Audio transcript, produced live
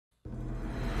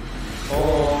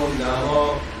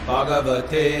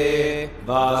Bhagavate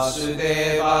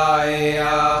Vasudevaya.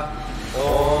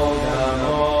 Om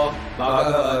Namo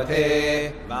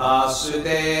Bhagavate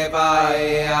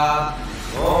Vasudevaya.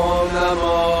 Om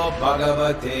Namo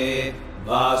Bhagavate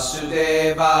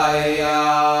Vasudevaya.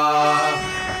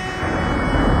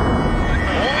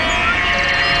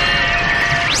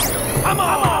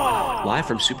 Live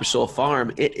from Super Soul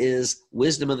Farm, it is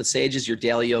Wisdom of the Sages, your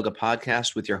daily yoga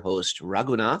podcast with your host,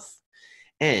 Raghunath,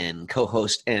 and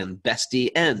co-host and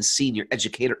bestie and senior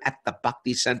educator at the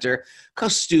Bhakti Center,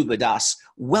 Kaustubha Das.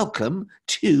 Welcome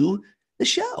to the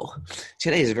show.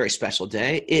 Today is a very special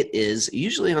day. It is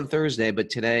usually on Thursday,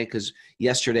 but today, because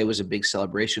yesterday was a big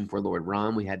celebration for Lord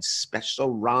Ram, we had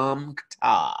special Ram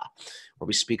Katha, where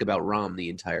we speak about Ram the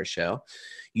entire show.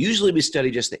 Usually we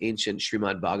study just the ancient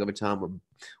Srimad Bhagavatam.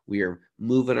 We are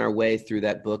moving our way through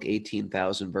that book,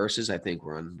 18,000 verses. I think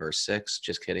we're on verse 6.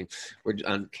 Just kidding. We're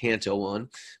on Canto 1.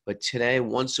 But today,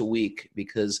 once a week,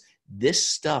 because this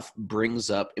stuff brings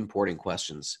up important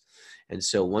questions. And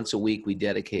so once a week, we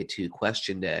dedicate to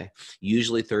Question Day,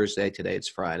 usually Thursday. Today, it's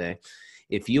Friday.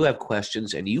 If you have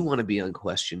questions and you want to be on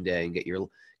Question Day and get your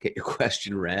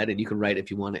question read, and you can write if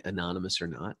you want it anonymous or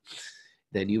not,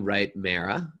 then you write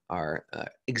Mara, our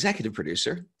executive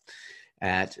producer,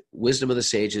 at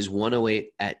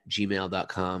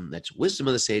wisdomofthesages108@gmail.com. That's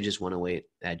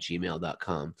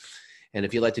wisdomofthesages108@gmail.com. And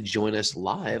if you'd like to join us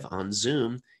live on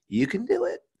Zoom, you can do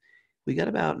it. We got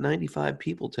about 95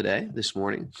 people today, this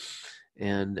morning.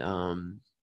 And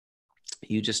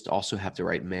you just also have to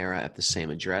write Mara at the same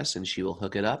address, and she will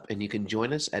hook it up. And you can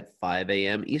join us at 5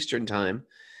 a.m. Eastern time.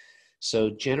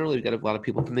 So generally, we've got a lot of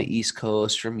people from the East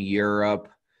Coast, from Europe,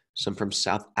 some from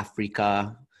South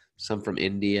Africa, some from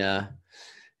India,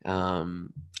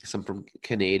 some from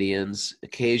Canadians.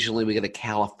 Occasionally, we get a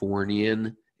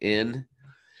Californian in.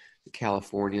 The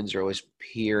Californians are always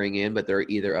peering in, but they're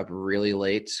either up really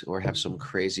late or have some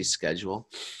crazy schedule.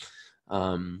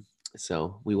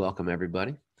 So we welcome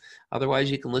everybody. Otherwise,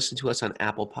 you can listen to us on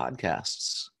Apple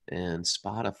Podcasts and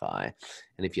Spotify.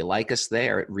 And if you like us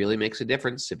there, it really makes a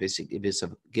difference if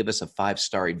give us a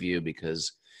 5-star review,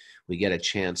 because we get a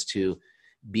chance to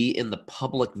be in the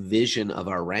public vision of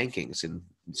our rankings. And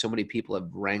so many people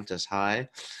have ranked us high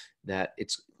that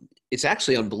it's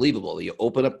actually unbelievable. You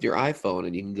open up your iPhone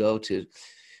and you can go to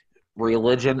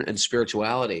religion and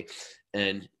spirituality,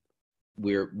 and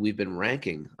we've been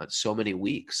ranking on so many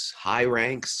weeks, high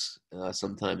ranks.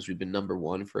 Sometimes we've been number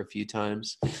 1 for a few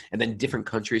times, and then different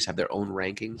countries have their own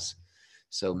rankings.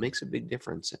 So it makes a big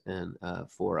difference and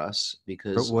for us,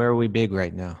 because where are we big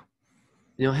right now?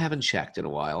 I haven't checked in a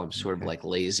while. I'm sort of like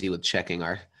lazy with checking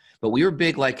but we were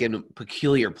big like in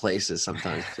peculiar places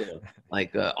sometimes too.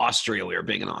 Like Austria, we were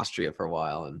big in Austria for a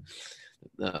while, and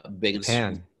big in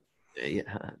Japan.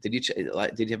 Yeah.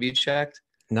 Have you checked?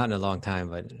 Not in a long time,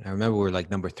 but I remember we were like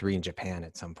number 3 in Japan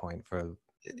at some point for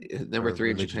number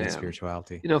 3 in Japan. And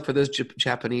spirituality. For those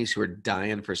Japanese who are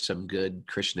dying for some good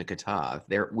Krishna Katha,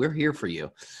 we're here for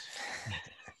you.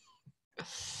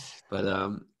 But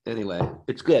anyway,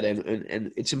 it's good,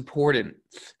 and it's important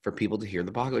for people to hear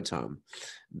the Bhagavatam.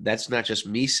 That's not just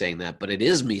me saying that, but it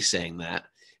is me saying that.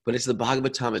 But it's the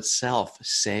Bhagavatam itself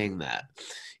saying that.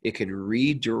 It can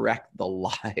redirect the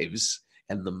lives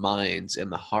and the minds and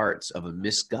the hearts of a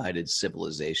misguided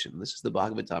civilization. This is the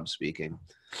Bhagavatam speaking.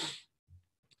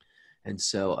 And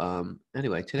so,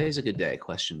 anyway, today's a good day,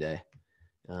 Question Day.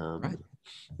 Right.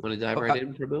 Want to dive right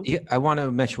in, Prabhu? Yeah, I want to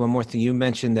mention one more thing. You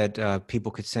mentioned that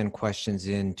people could send questions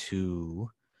into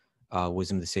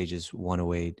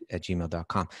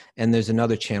wisdomofthesages108@gmail.com. And there's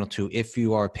another channel too. If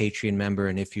you are a Patreon member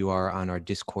and if you are on our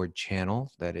Discord channel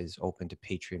that is open to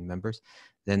Patreon members,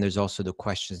 then there's also the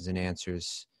questions and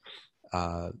answers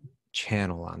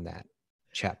channel on that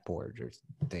chat board or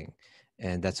thing.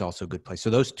 And that's also a good place. So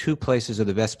those 2 places are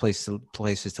the best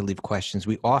places to leave questions.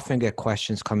 We often get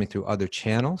questions coming through other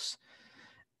channels.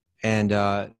 And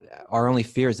our only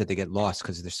fear is that they get lost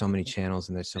because there's so many channels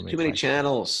and there's so many too many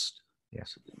channels.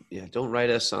 Yes. Yeah. Don't write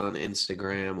us on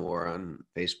Instagram or on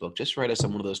Facebook. Just write us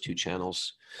on one of those 2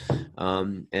 channels.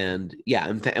 And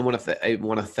I want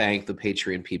to thank the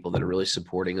Patreon people that are really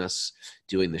supporting us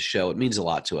doing the show. It means a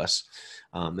lot to us.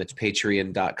 That's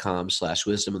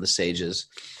patreon.com/Wisdom of the Sages.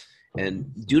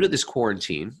 And due to this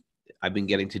quarantine, I've been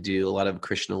getting to do a lot of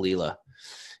Krishna Leela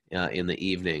in the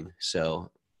evening.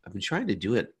 So I've been trying to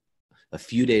do it a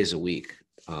few days a week.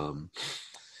 My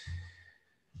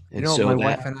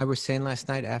wife and I were saying last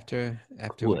night after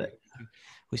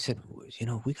we said,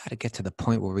 we got to get to the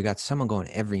point where we got someone going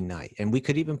every night, and we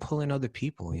could even pull in other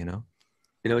people,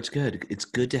 It's good. It's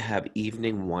good to have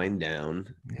evening wind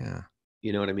down. Yeah.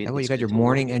 You know what I mean? That way you got your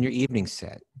morning and your evening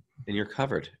set. And you're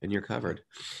covered.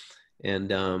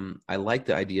 And I like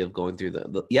the idea of going through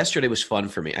yesterday was fun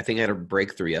for me. I think I had a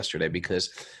breakthrough yesterday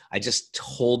because I just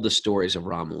told the stories of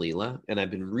Ram Leela, and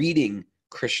I've been reading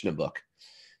Krishna book.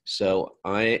 So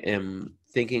I am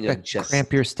thinking of just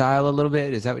cramp your style a little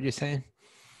bit. Is that what you're saying?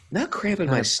 not cramping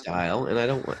my style, and I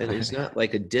don't want, and it's not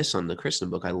like a diss on the Krishna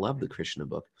book. I love the Krishna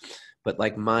book, but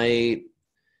like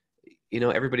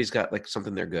everybody's got like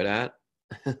something they're good at.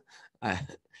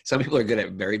 Some people are good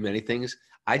at very many things.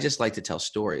 I just like to tell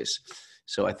stories.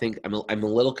 So I think I'm a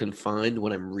little confined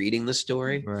when I'm reading the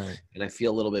story, right? And I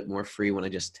feel a little bit more free when I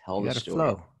just tell the story.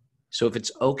 Flow. So if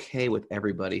it's okay with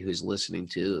everybody who's listening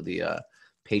to the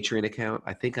Patreon account,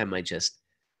 I think I might just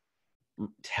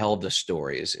tell the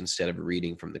stories instead of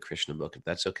reading from the Krishna book. If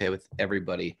that's okay with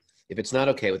everybody. If it's not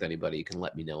okay with anybody, you can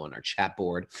let me know on our chat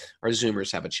board. Our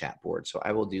Zoomers have a chat board. So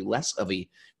I will do less of a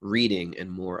reading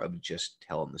and more of just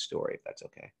telling the story, if that's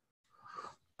okay.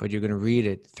 But you're going to read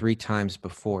it 3 times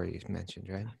before, you mentioned,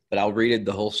 right? But I'll read it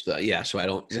the whole stuff. Yeah, so I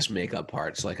don't just make up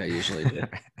parts like I usually do.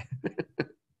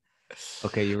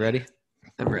 Okay, you ready?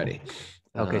 I'm ready.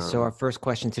 Okay, so our first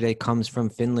question today comes from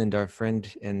Finland, our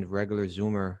friend and regular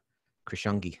Zoomer,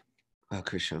 Krishangi. Oh,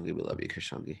 Krishangi, we love you,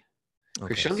 Krishangi.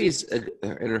 Okay. Krishangi's and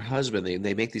her husband,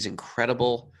 they make these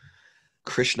incredible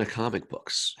Krishna comic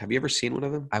books. Have you ever seen one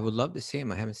of them? I would love to see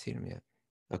him. I haven't seen him yet.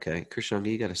 Okay,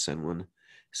 Krishangi, you got to send one.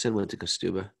 Send one to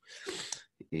Kaustubha.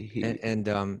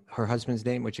 And her husband's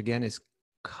name, which again is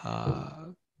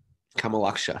Kamalaksha.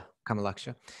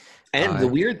 Kamalaksha. And the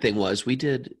weird thing was, we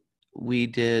did.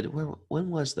 When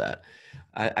was that?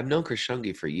 I've known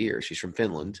Krishangi for years. She's from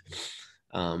Finland.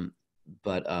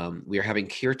 But we are having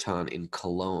kirtan in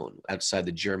Cologne outside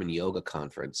the German yoga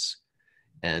conference.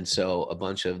 And so a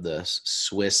bunch of the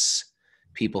Swiss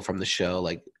people from the show,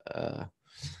 like I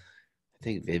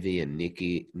think Vivi and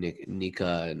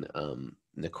Nika and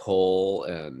Nicole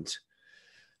and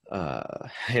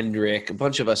Hendrik, a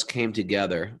bunch of us came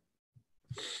together.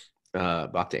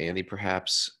 Bhakti Andy,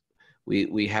 perhaps.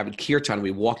 We have kirtan.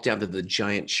 We walked down to the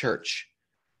giant church,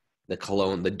 the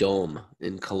dome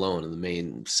in Cologne, in the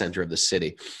main center of the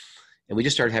city. And we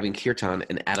just started having kirtan,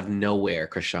 and out of nowhere,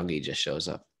 Krishangi just shows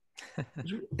up.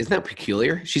 Isn't that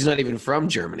peculiar? She's not even from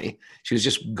Germany. She was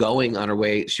just going on her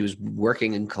way. She was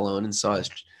working in Cologne and saw us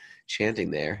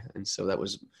chanting there. And so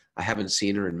I haven't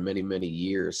seen her in many, many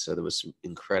years. So there was some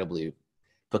incredibly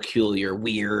peculiar,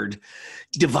 weird,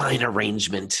 divine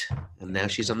arrangement. And now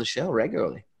she's on the show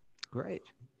regularly. Great.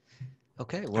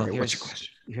 Okay, well, right, what's your question?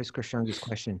 Here's Krishangi's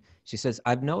question. She says,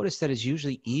 I've noticed that it's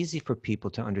usually easy for people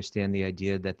to understand the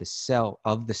idea that the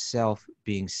self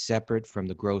being separate from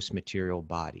the gross material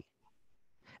body,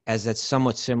 as that's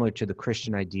somewhat similar to the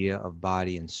Christian idea of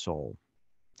body and soul.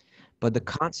 But the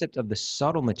concept of the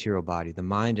subtle material body, the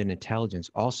mind and intelligence,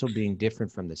 also being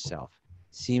different from the self,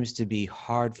 seems to be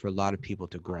hard for a lot of people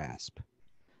to grasp.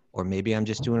 Or maybe I'm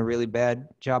just doing a really bad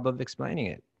job of explaining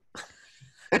it.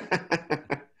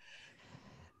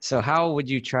 So how would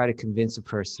you try to convince a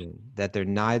person that they're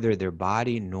neither their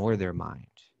body nor their mind?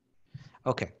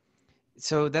 Okay,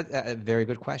 so that's a very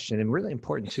good question, and really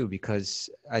important too, because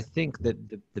I think that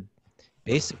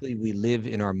basically we live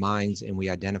in our minds and we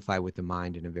identify with the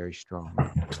mind in a very strong way.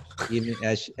 Even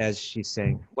as she's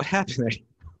saying, what happened?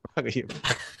 Your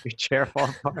chair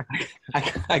fall apart?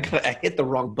 I hit the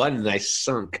wrong button and I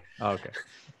sunk. Okay,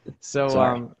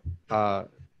 so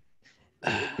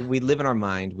we live in our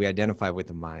mind, we identify with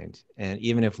the mind. And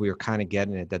even if we are kind of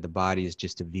getting it that the body is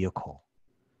just a vehicle,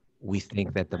 we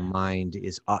think that the mind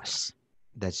is us.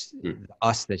 That's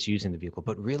us that's using the vehicle.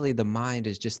 But really the mind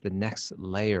is just the next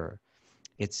layer.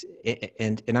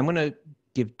 And I'm going to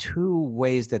give 2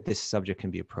 ways that this subject can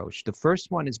be approached. The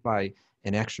first one is by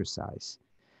an exercise.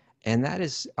 And that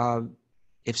is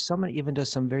if someone even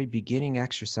does some very beginning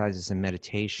exercises in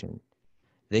meditation,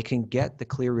 they can get the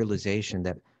clear realization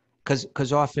that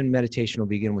because often meditation will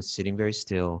begin with sitting very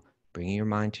still, bringing your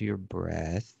mind to your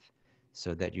breath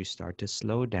so that you start to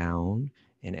slow down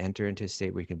and enter into a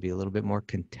state where you can be a little bit more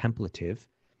contemplative.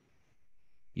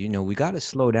 You know, we got to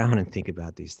slow down and think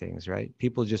about these things, right?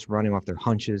 People just running off their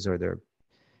hunches or their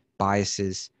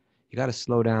biases. You got to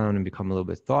slow down and become a little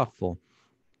bit thoughtful.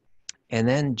 And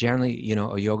then generally, you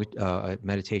know, a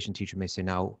meditation teacher may say,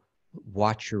 now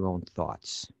watch your own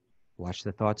thoughts. Watch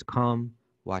the thoughts come,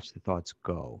 watch the thoughts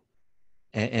go.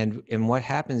 And what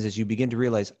happens is you begin to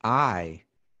realize I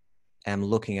am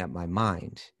looking at my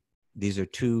mind. These are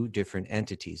 2 different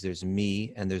entities. There's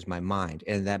me and there's my mind.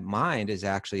 And that mind is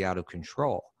actually out of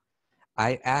control.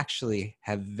 I actually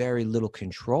have very little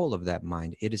control of that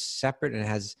mind. It is separate and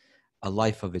has a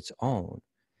life of its own.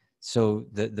 So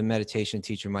the meditation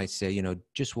teacher might say, you know,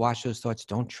 just watch those thoughts.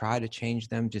 Don't try to change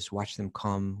them. Just watch them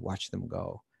come, watch them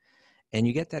go. And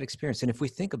you get that experience. And if we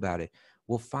think about it,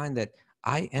 we'll find that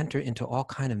I enter into all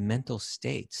kind of mental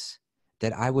states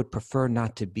that I would prefer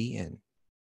not to be in.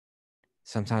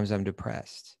 Sometimes I'm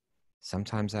depressed.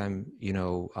 Sometimes I'm,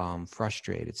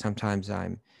 frustrated. Sometimes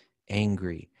I'm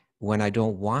angry when I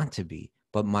don't want to be.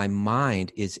 But my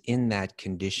mind is in that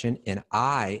condition and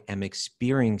I am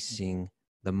experiencing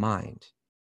the mind,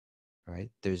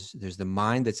 right? There's the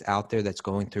mind that's out there that's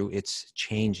going through its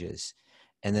changes.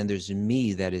 And then there's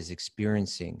me that is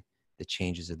experiencing the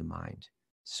changes of the mind.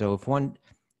 So if one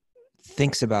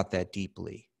thinks about that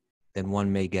deeply, then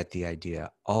one may get the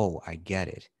idea, oh, I get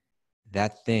it.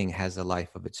 That thing has a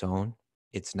life of its own.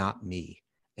 It's not me.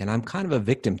 And I'm kind of a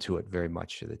victim to it very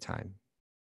much of the time.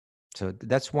 So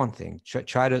that's one thing.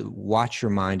 Try to watch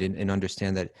your mind and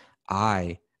understand that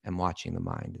I am watching the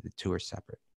mind. The two are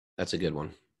separate. That's a good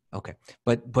one. Okay.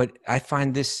 But I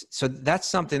find this, so that's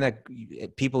something that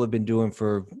people have been doing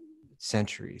for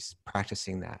centuries,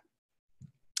 practicing that.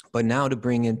 But now to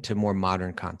bring into more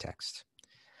modern context,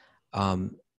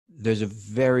 there's a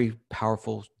very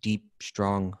powerful, deep,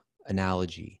 strong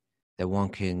analogy that one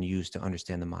can use to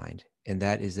understand the mind. And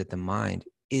that is that the mind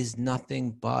is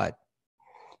nothing but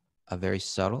a very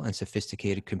subtle and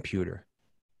sophisticated computer,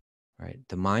 right?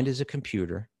 The mind is a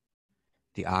computer.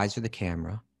 The eyes are the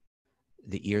camera.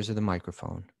 The ears are the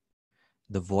microphone.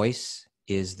 The voice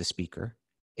is the speaker,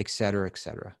 et cetera, et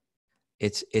cetera.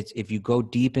 It's if you go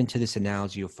deep into this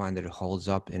analogy, you'll find that it holds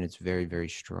up and it's very, very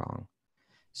strong.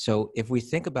 So if we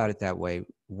think about it that way,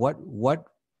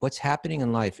 what's happening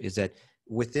in life is that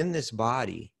within this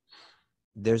body,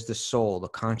 there's the soul, the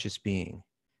conscious being,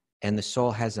 and the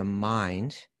soul has a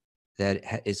mind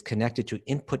that is connected to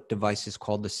input devices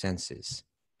called the senses.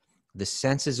 The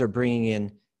senses are bringing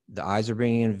in, the eyes are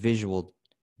bringing in visual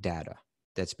data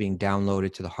that's being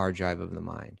downloaded to the hard drive of the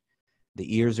mind.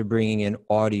 The ears are bringing in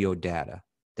audio data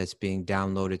that's being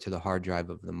downloaded to the hard drive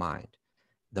of the mind.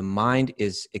 The mind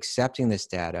is accepting this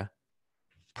data,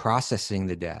 processing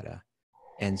the data,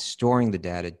 and storing the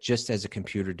data just as a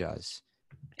computer does.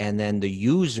 And then the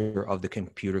user of the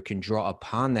computer can draw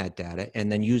upon that data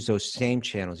and then use those same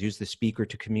channels, use the speaker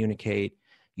to communicate,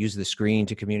 use the screen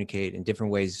to communicate. In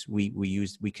different ways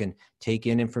we can take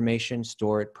in information,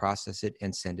 store it, process it,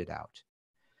 and send it out.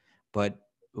 But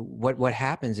what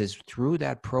happens is through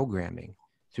that programming,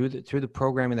 through the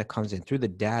programming that comes in, through the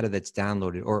data that's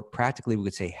downloaded, or practically we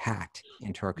could say hacked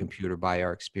into our computer by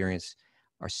our experience,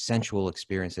 our sensual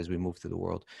experience as we move through the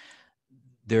world,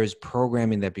 there's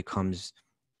programming that becomes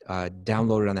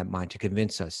downloaded on that mind to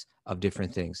convince us of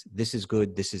different things. This is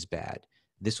good, this is bad.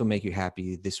 This will make you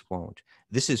happy, this won't.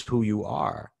 This is who you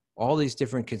are. All these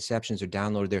different conceptions are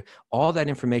downloaded there. All that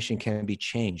information can be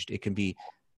changed. It can be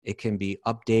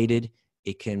updated.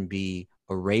 It can be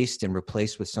erased and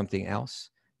replaced with something else.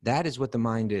 That is what the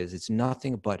mind is. It's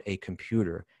nothing but a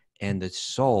computer, and the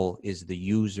soul is the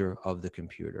user of the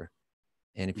computer.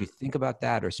 And if you think about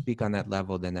that or speak on that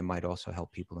level, then that might also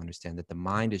help people understand that the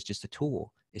mind is just a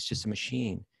tool. It's just a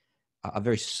machine, a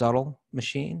very subtle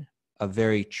machine, a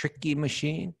very tricky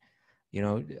machine,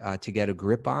 to get a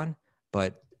grip on,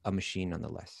 but a machine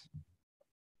nonetheless.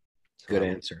 So, good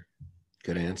answer.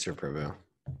 Good answer, Prabhu.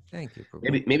 Thank you,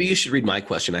 Prabhu. Maybe you should read my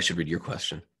question. I should read your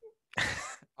question.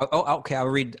 Okay. I'll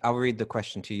read the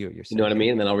question to you. You know what I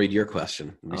mean? And then I'll read your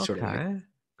question. Okay.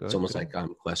 It's almost like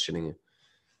I'm questioning you.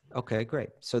 Okay, great.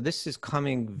 So this is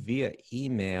coming via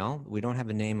email. We don't have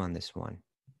a name on this one.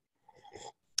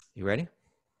 You ready?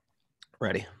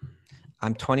 Ready.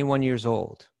 I'm 21 years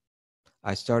old.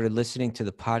 I started listening to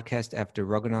the podcast after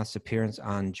Raghunath's appearance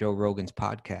on Joe Rogan's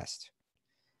podcast.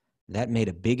 That made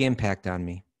a big impact on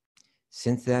me.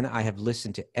 Since then, I have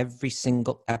listened to every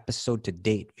single episode to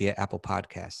date via Apple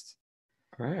Podcasts.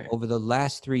 All right. Over the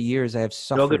last 3 years, I have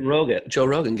suffered. Joe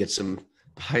Rogan gets some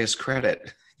highest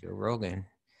credit. Joe Rogan.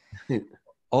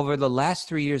 Over the last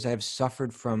 3 years, I have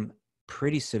suffered from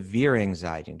pretty severe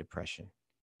anxiety and depression.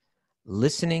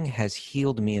 Listening has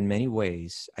healed me in many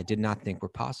ways I did not think were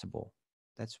possible.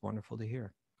 That's wonderful to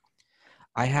hear.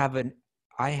 I have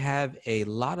a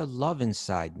lot of love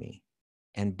inside me,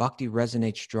 and Bhakti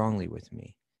resonates strongly with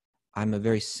me. I'm a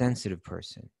very sensitive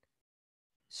person.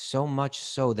 So much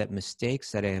so that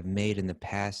mistakes that I have made in the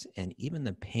past and even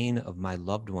the pain of my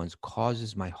loved ones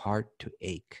causes my heart to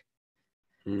ache.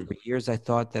 For years, I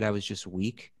thought that I was just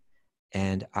weak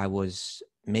and I was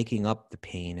making up the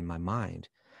pain in my mind.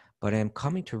 But I am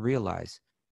coming to realize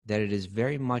that it is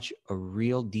very much a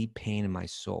real deep pain in my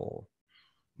soul.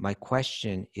 My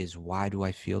question is, why do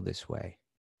I feel this way?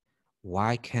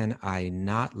 Why can I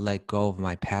not let go of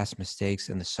my past mistakes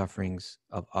and the sufferings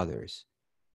of others?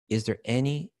 Is there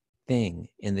anything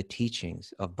in the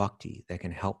teachings of Bhakti that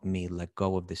can help me let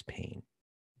go of this pain?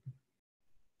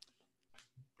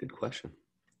 Good question.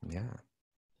 Yeah.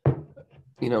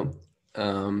 You know,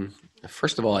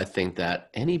 first of all, I think that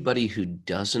anybody who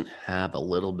doesn't have a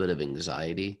little bit of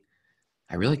anxiety,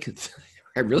 I really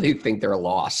think they're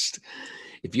lost.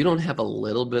 If you don't have a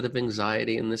little bit of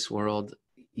anxiety in this world,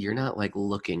 you're not like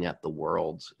looking at the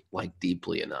world like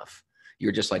deeply enough.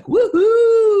 You're just like,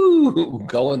 woohoo,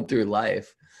 going through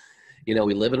life. You know,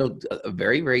 we live in a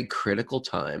very, very critical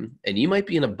time, and you might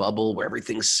be in a bubble where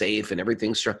everything's safe and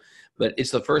everything's, but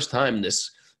it's the first time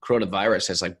this coronavirus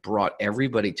has like brought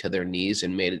everybody to their knees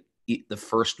and made the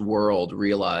first world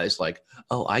realize like,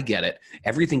 oh, I get it.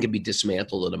 Everything can be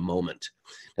dismantled in a moment.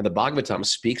 And the Bhagavatam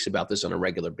speaks about this on a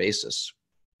regular basis.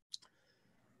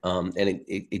 And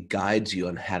it guides you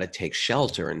on how to take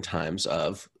shelter in times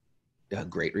of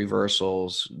great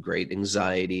reversals, great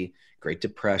anxiety, great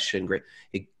depression.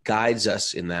 It guides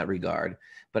us in that regard.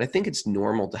 But I think it's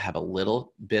normal to have a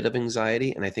little bit of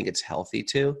anxiety, and I think it's healthy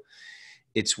too.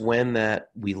 It's when that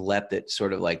we let it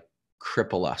sort of like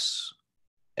cripple us,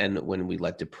 and when we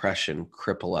let depression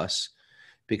cripple us,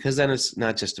 because then it's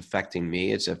not just affecting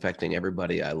me, it's affecting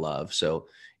everybody I love. So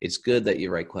it's good that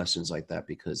you write questions like that,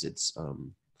 because it's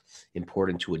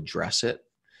important to address it.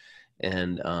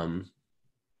 And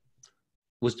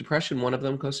was depression one of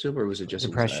them, Kaustubha, or was it just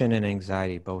Depression anxiety? and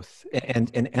anxiety, both,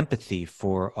 and empathy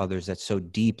for others that's so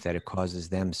deep that it causes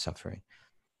them suffering.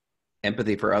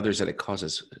 Empathy for others, that it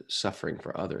causes suffering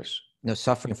for others. No,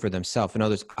 suffering for themselves. In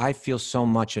others, I feel so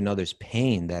much in others'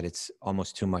 pain that it's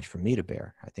almost too much for me to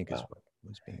bear, I think is what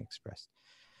was being expressed.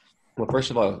 Well,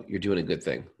 first of all, you're doing a good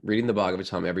thing. Reading the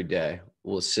Bhagavatam every day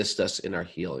will assist us in our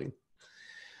healing.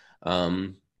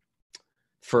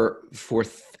 For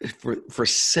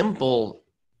simple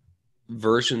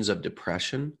versions of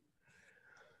depression,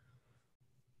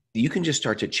 you can just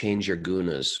start to change your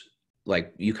gunas.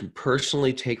 Like, you can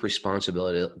personally take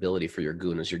responsibility for your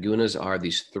gunas. Your gunas are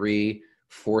these three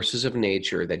forces of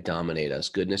nature that dominate us: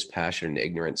 goodness, passion, and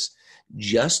ignorance.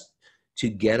 Just to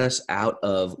get us out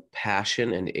of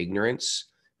passion and ignorance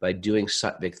by doing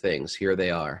sattvic things. Here they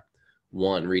are.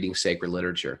 1, reading sacred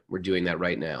literature. We're doing that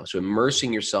right now. So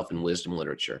immersing yourself in wisdom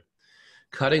literature.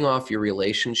 Cutting off your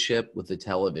relationship with the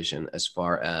television as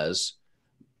far as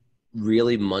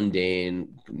really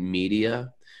mundane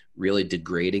media, really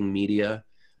degrading media,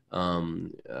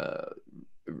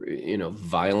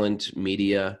 violent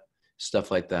media,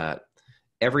 stuff like that.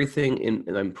 Everything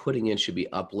I'm putting in should be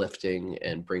uplifting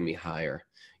and bring me higher.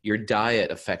 Your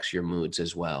diet affects your moods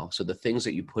as well. So the things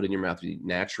that you put in your mouth,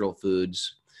 natural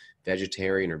foods,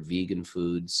 vegetarian or vegan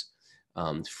foods,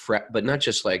 but not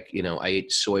just like, I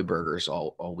ate soy burgers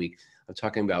all week. I'm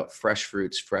talking about fresh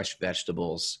fruits, fresh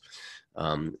vegetables,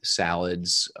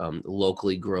 salads,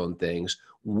 locally grown things,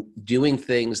 doing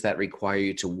things that require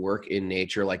you to work in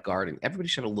nature, like gardening. Everybody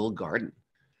should have a little garden.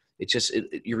 It's just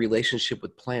your relationship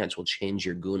with plants will change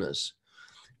your gunas.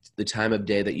 The time of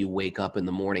day that you wake up in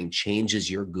the morning changes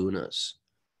your gunas.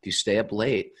 If you stay up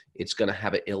late, it's going to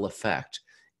have an ill effect.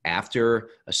 After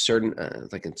a certain,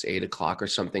 like it's 8 o'clock or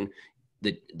something,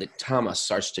 the tamas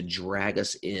starts to drag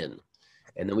us in,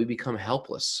 and then we become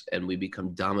helpless and we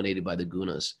become dominated by the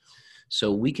gunas.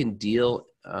 So we can deal,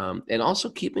 and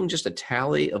also keeping just a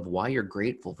tally of why you're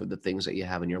grateful for the things that you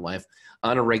have in your life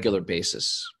on a regular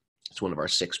basis. It's one of our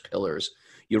 6 pillars.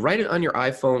 You write it on your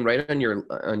iPhone, write it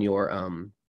on your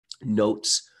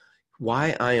notes,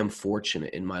 why I am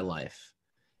fortunate in my life.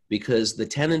 Because the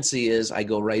tendency is I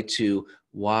go right to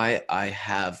why I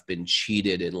have been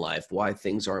cheated in life, why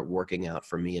things aren't working out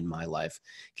for me in my life.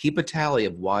 Keep a tally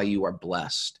of why you are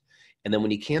blessed. And then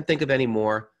when you can't think of any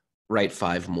more, write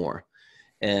 5 more.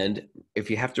 And if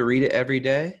you have to read it every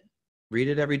day, read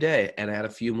it every day and add a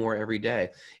few more every day.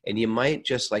 And you might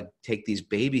just like take these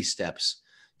baby steps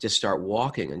to start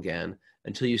walking again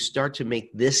until you start to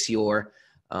make this your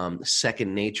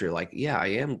second nature. Like, yeah, I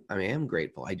am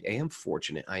grateful. I am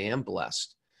fortunate. I am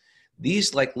blessed.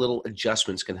 These like little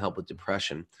adjustments can help with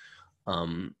depression,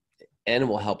 and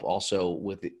will help also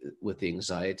with the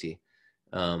anxiety.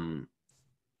 And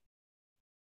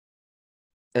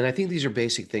I think these are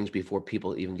basic things before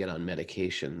people even get on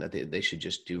medication that they should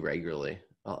just do regularly.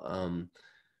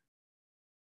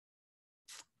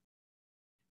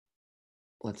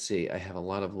 Let's see. I have a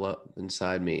lot of love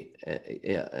inside me,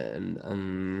 and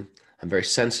I'm very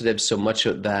sensitive. So much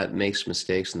of that makes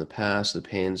mistakes in the past, the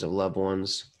pains of loved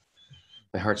ones.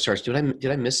 My heart starts. Did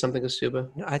I miss something, Kaustubha?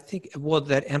 No, I think, well,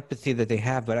 that empathy that they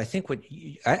have, but I think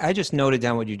I just noted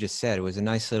down what you just said. It was a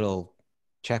nice little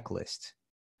checklist.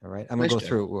 All right. I'm going to Nice go job.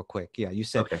 through it real quick. Yeah. You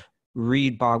said, Okay.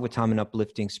 read Bhagavatam and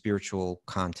uplifting spiritual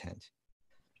content.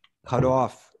 Cut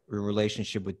off a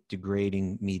relationship with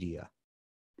degrading media.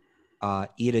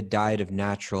 Eat a diet of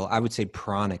natural, I would say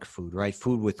pranic food, right?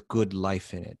 Food with good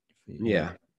life in it.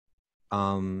 Yeah.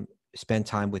 Spend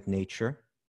time with nature.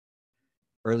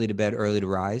 Early to bed, early to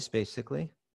rise,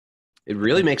 basically. It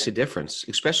really makes a difference,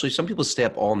 especially some people stay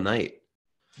up all night.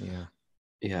 Yeah.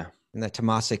 Yeah. And that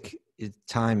tamasic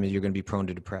time, you're going to be prone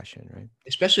to depression, right?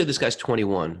 Especially if this guy's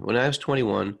 21. When I was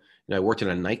 21 and I worked in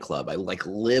a nightclub, I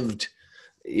lived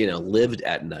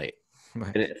at night.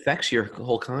 Right. And it affects your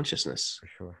whole consciousness. For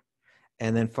sure.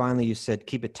 And then finally, you said,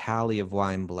 keep a tally of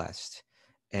why I'm blessed.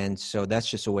 And so that's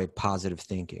just a way of positive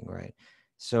thinking, right?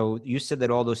 So you said that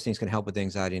all those things can help with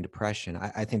anxiety and depression.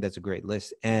 I think that's a great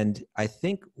list. And I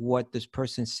think what this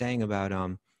person's saying about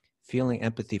feeling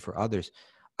empathy for others,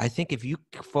 I think if you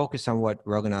focus on what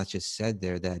Raghunath just said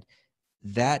there,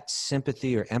 that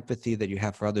sympathy or empathy that you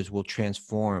have for others will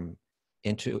transform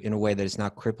in a way that is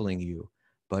not crippling you,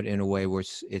 but in a way where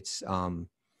it's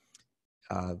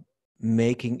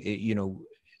making,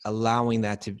 allowing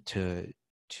that to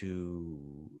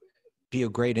be a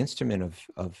great instrument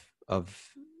of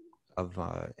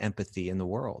empathy in the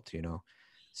world,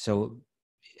 So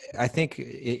I think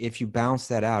if you balance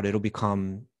that out, it'll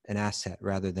become an asset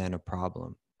rather than a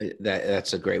problem.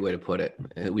 That's a great way to put it.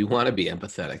 We want to be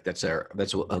empathetic. That's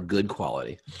a good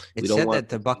quality. It's said that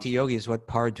the Bhakti-yogi is what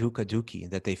paradukha dukhi,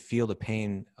 that they feel the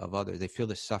pain of others. They feel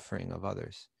the suffering of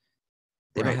others.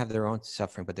 They don't have their own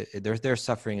suffering, but their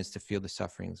suffering is to feel the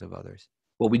sufferings of others.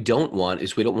 What we don't want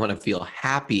to feel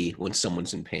happy when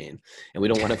someone's in pain, and we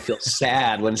don't want to feel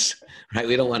sad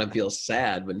we don't want to feel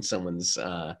sad when someone's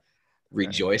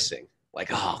rejoicing. Like,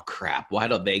 oh crap, why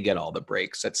don't they get all the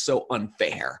breaks? That's so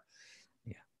unfair.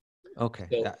 Yeah. Okay.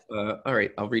 So, all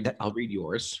right, I'll read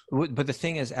yours. But the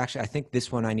thing is, actually, I think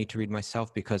this one I need to read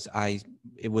myself because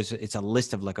it's a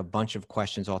list of like a bunch of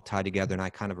questions all tied together, and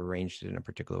I kind of arranged it in a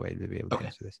particular way to be able to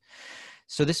answer this.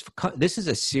 So this is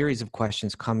a series of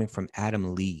questions coming from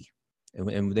Adam Lee,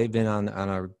 and they've been on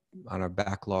our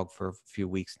backlog for a few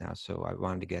weeks now. So I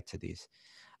wanted to get to these.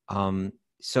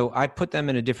 So I put them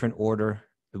in a different order.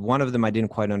 One of them I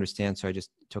didn't quite understand, so I just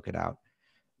took it out.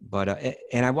 But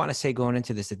and I want to say going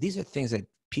into this that these are things that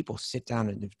people sit down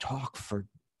and talk for,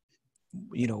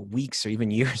 weeks or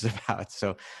even years about.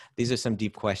 So these are some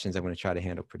deep questions I'm going to try to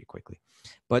handle pretty quickly.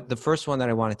 But the first one that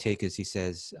I want to take is he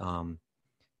says,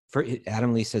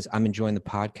 Adam Lee says, I'm enjoying the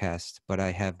podcast, but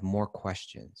I have more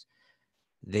questions.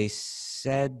 They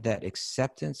said that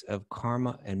acceptance of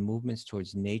karma and movements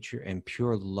towards nature and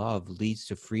pure love leads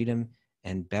to freedom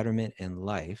and betterment in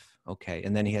life. Okay.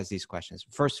 And then he has these questions.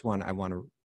 First one I want to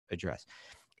address.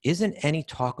 Isn't any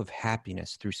talk of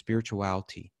happiness through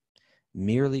spirituality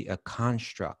merely a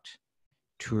construct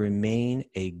to remain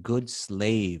a good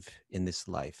slave in this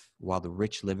life while the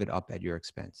rich live it up at your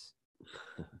expense?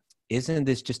 Isn't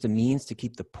this just a means to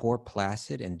keep the poor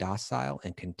placid and docile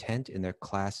and content in their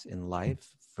class in life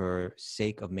for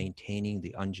sake of maintaining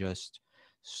the unjust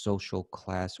social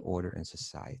class order in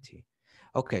society?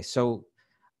 Okay, so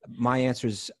my answer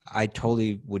is I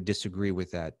totally would disagree with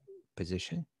that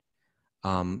position.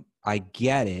 I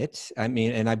get it. I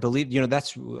mean, and I believe,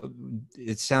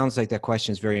 it sounds like that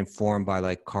question is very informed by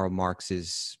like Karl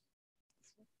Marx's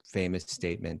famous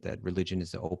statement that religion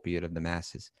is the opiate of the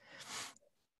masses.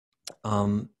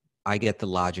 I get the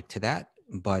logic to that,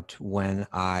 but when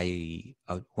I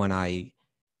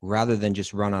rather than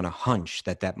just run on a hunch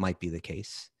that might be the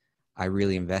case, I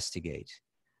really investigate.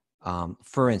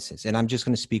 For instance, and I'm just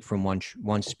going to speak from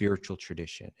one spiritual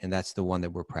tradition, and that's the one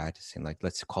that we're practicing. Like,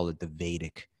 let's call it the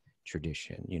Vedic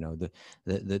tradition.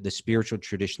 The spiritual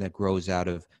tradition that grows out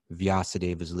of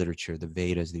Vyasadeva's literature, the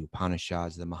Vedas, the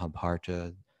Upanishads, the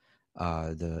Mahabharata,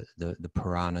 the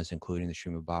Puranas, including the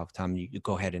Srimad Bhagavatam. You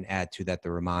go ahead and add to that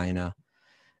the Ramayana.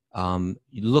 You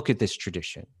look at this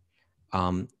tradition.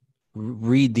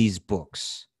 Read these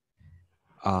books.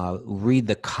 Read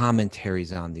the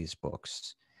commentaries on these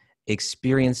books.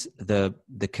 Experience the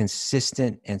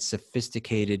consistent and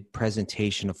sophisticated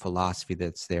presentation of philosophy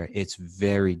that's there. It's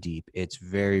very deep. It's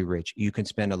very rich. You can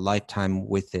spend a lifetime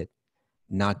with it,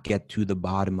 not get to the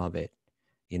bottom of it.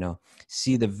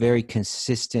 See the very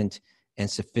consistent and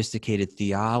sophisticated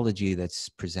theology that's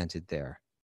presented there.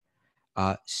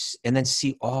 And then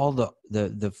see all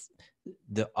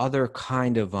the other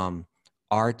kind of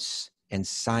arts and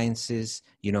sciences,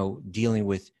 dealing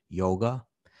with yoga,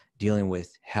 dealing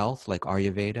with health like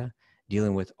Ayurveda,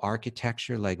 dealing with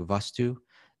architecture like Vastu,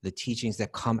 the teachings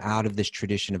that come out of this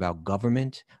tradition about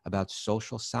government, about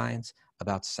social science,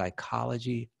 about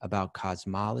psychology, about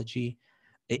cosmology.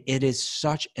 It is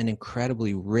such an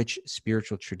incredibly rich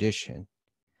spiritual tradition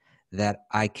that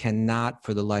I cannot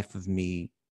for the life of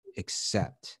me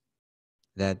accept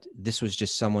that this was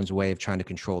just someone's way of trying to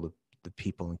control the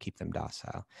people and keep them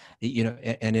docile. You know,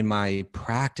 and in my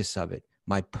practice of it,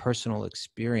 my personal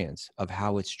experience of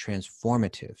how it's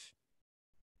transformative,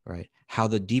 right? How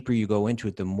the deeper you go into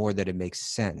it, the more that it makes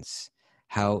sense.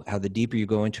 How the deeper you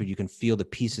go into it, you can feel the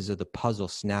pieces of the puzzle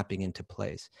snapping into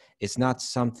place. It's not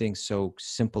something so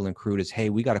simple and crude as, hey,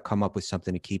 we got to come up with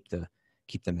something to keep the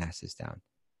masses down.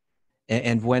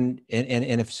 And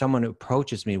if someone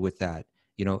approaches me with that,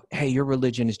 you know, hey, your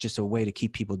religion is just a way to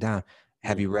keep people down.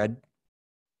 Have you read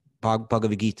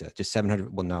Bhagavad Gita? Just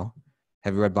 700? Well, no.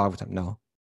 Have you read Bhagavatam? No.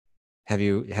 Have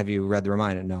you read the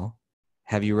Ramayana? No.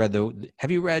 Have you read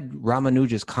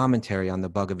Ramanuja's commentary on the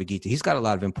Bhagavad Gita? He's got a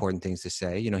lot of important things to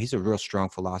say. You know, he's a real strong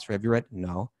philosopher. Have you read?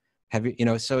 No. Have you, you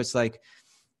know, so it's like,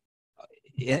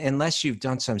 unless you've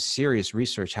done some serious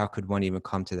research, how could one even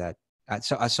come to that?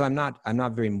 So I'm not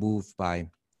very moved by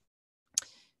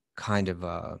kind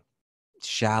of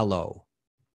shallow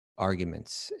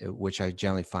arguments, which I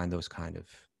generally find those kind of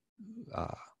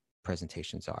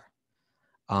presentations are.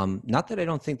 Not that I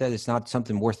don't think that it's not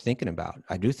something worth thinking about.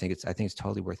 I think it's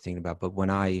totally worth thinking about. But when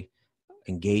I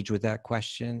engage with that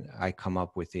question, I come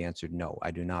up with the answer, no,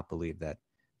 I do not believe that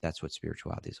that's what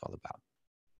spirituality is all about.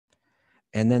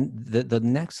 And then the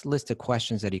next list of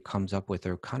questions that he comes up with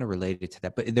are kind of related to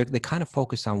that, but they kind of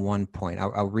focus on one point.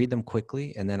 I'll read them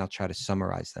quickly, and then I'll try to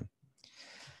summarize them.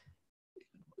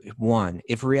 1,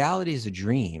 if reality is a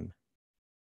dream,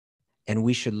 and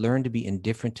we should learn to be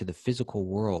indifferent to the physical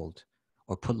world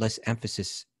or put less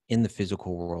emphasis in the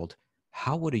physical world,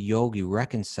 how would a yogi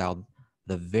reconcile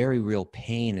the very real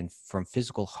pain and from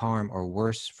physical harm, or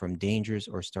worse, from dangers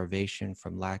or starvation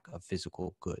from lack of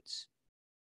physical goods?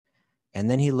 And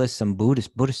then he lists some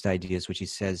Buddhist ideas, which he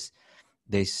says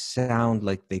they sound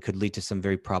like they could lead to some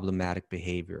very problematic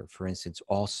behavior. For instance,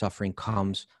 all suffering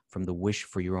comes from the wish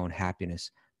for your own happiness.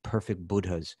 Perfect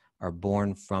Buddhas are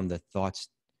born from the thought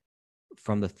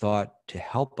to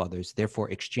help others. Therefore,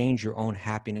 exchange your own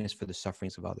happiness for the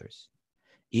sufferings of others.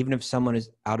 Even if someone is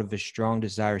out of a strong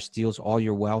desire, steals all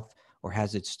your wealth or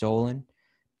has it stolen,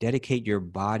 dedicate your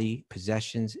body,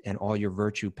 possessions, and all your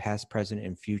virtue, past, present,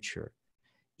 and future.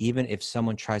 Even if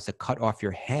someone tries to cut off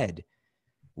your head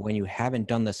when you haven't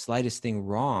done the slightest thing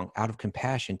wrong, out of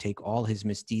compassion, take all his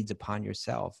misdeeds upon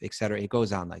yourself, etc. It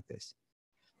goes on like this.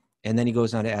 And then he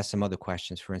goes on to ask some other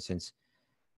questions. For instance,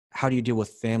 how do you deal with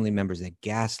family members that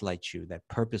gaslight you, that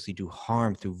purposely do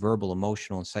harm through verbal,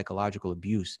 emotional, and psychological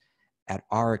abuse at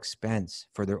our expense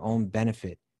for their own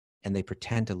benefit, and they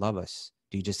pretend to love us?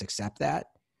 Do you just accept that?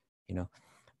 You know,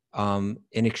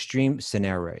 an extreme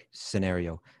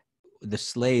scenario, the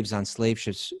slaves on slave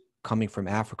ships coming from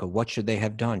Africa, what should they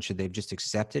have done? Should they have just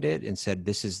accepted it and said,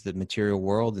 this is the material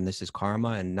world and this is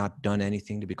karma, and not done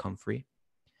anything to become free?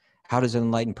 How does an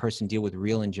enlightened person deal with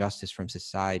real injustice from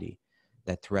society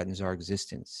that threatens our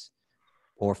existence?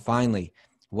 Or finally,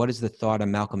 what is the thought on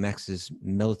Malcolm X's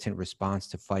militant response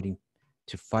to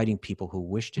fighting people who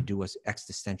wish to do us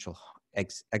existential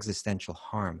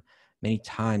harm? Many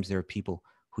times there are people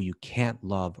who you can't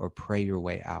love or pray your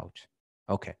way out.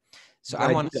 Okay. So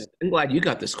I'm glad you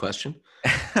got this question.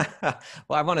 Well,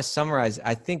 I want to summarize.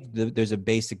 I think there's a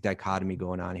basic dichotomy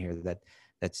going on here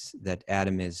that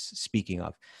Adam is speaking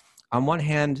of. On one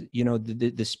hand, you know,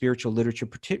 the spiritual literature,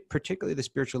 particularly the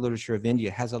spiritual literature of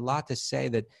India, has a lot to say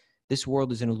that this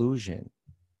world is an illusion.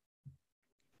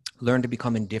 Learn to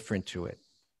become indifferent to it.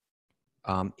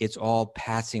 It's all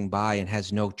passing by and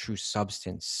has no true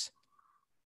substance.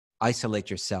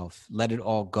 Isolate yourself. Let it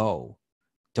all go.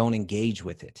 Don't engage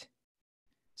with it.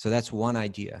 So that's one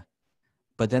idea.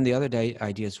 But then the other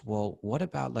idea is, well, what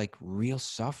about like real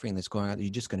suffering that's going on? Are you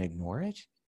just going to ignore it?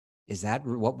 Is that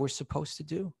what we're supposed to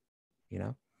do? You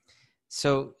know?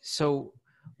 So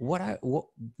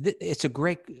it's a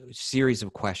great series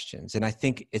of questions. And I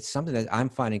think it's something that I'm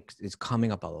finding is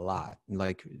coming up a lot.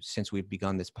 Like since we've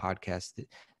begun this podcast,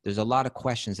 there's a lot of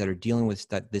questions that are dealing with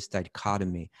this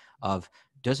dichotomy of,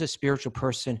 does a spiritual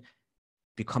person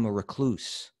become a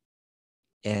recluse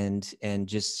and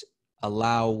just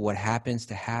allow what happens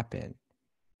to happen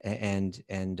and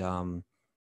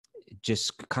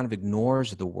just kind of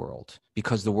ignores the world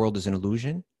because the world is an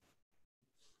illusion?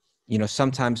 You know,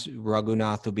 sometimes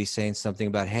Raghunath will be saying something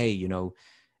about, hey, you know,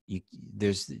 you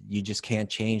just can't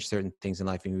change certain things in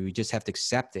life, and we just have to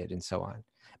accept it and so on.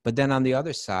 But then on the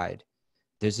other side,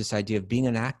 there's this idea of being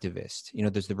an activist. You know,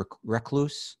 there's the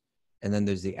recluse, and then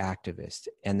there's the activist,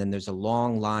 and then there's a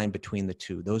long line between the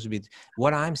two. Those would be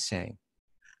what I'm saying.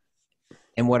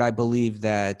 And what I believe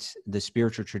that the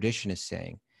spiritual tradition is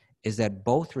saying is that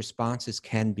both responses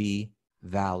can be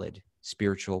valid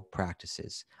spiritual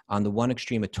practices. On the one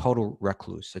extreme, a total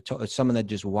recluse, someone that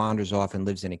just wanders off and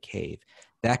lives in a cave,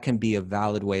 that can be a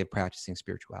valid way of practicing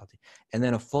spirituality. And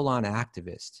then a full-on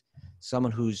activist,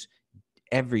 someone who's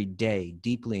every day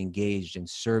deeply engaged in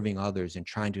serving others and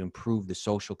trying to improve the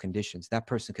social conditions, that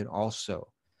person can also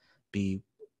be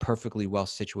perfectly well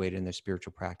situated in their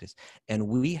spiritual practice. And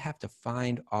we have to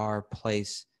find our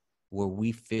place where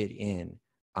we fit in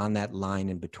on that line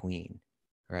in between,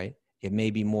 right? It may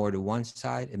be more to one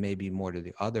side, it may be more to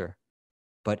the other.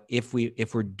 But if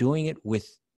we're doing it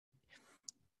with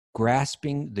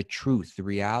grasping the truth, the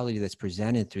reality that's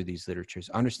presented through these literatures,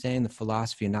 understanding the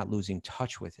philosophy and not losing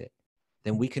touch with it,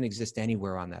 then we can exist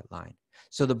anywhere on that line.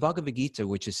 So the Bhagavad Gita,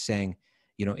 which is saying,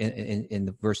 you know, in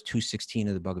the verse 216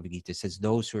 of the Bhagavad Gita, it says,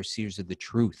 those who are seers of the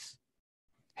truth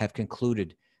have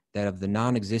concluded that of the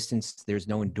non-existence, there's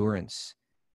no endurance,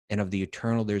 and of the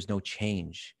eternal, there's no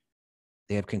change.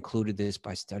 They have concluded this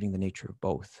by studying the nature of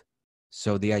both.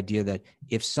 So the idea that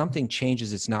if something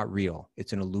changes, it's not real,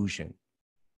 it's an illusion,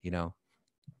 you know.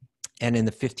 And in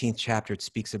the 15th chapter, it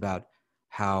speaks about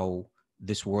how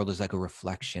this world is like a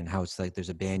reflection, how it's like there's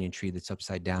a banyan tree that's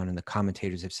upside down, and the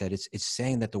commentators have said it's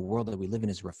saying that the world that we live in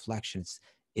is a reflection.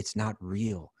 It's not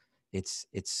real. It's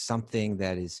something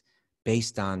that is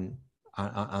based on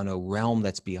a realm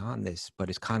that's beyond this, but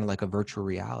it's kind of like a virtual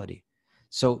reality.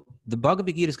 So the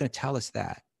Bhagavad Gita is going to tell us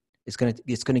that. It's going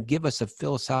to give us a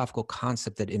philosophical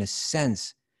concept that, in a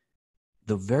sense,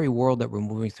 the very world that we're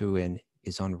moving through in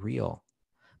is unreal.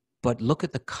 But look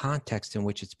at the context in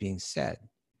which it's being said.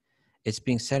 It's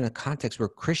being said in a context where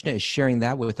Krishna is sharing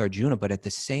that with Arjuna, but at the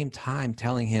same time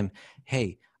telling him,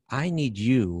 hey, I need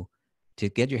you to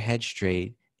get your head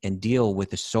straight and deal with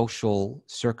the social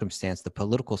circumstance, the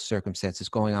political circumstances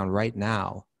going on right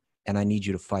now, and I need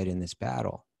you to fight in this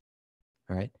battle,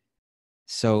 right?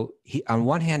 So he, on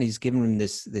one hand, he's given him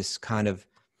this kind of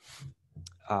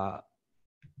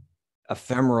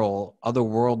ephemeral,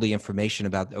 otherworldly information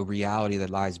about a reality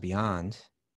that lies beyond,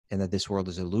 and that this world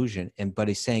is illusion. But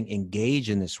he's saying, engage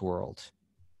in this world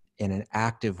in an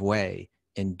active way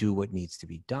and do what needs to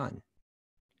be done,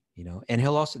 you know. And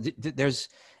he'll also, there's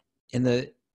in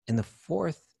the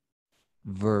 4th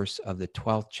verse of the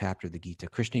 12th chapter of the Gita,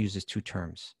 Krishna uses two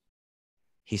terms.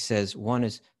 He says, one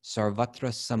is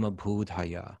sarvatra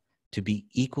samabhudhaya, to be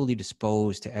equally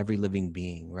disposed to every living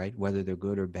being, right? Whether they're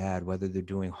good or bad, whether they're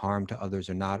doing harm to others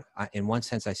or not. In one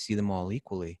sense, I see them all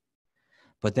equally.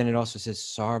 But then it also says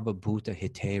sarva bhuta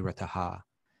hite rataha,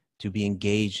 to be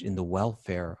engaged in the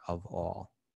welfare of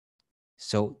all.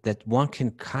 So that one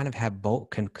can kind of have both,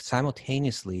 can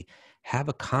simultaneously have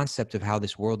a concept of how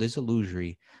this world is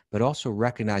illusory, but also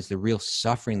recognize the real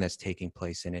suffering that's taking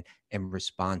place in it and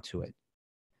respond to it.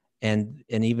 And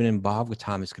even in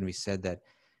Bhagavatam, it's going to be said that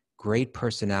great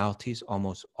personalities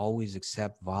almost always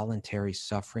accept voluntary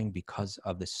suffering because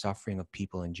of the suffering of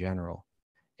people in general.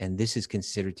 And this is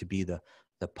considered to be the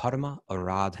Parama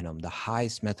Aradhanam, the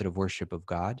highest method of worship of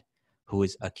God, who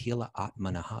is Akila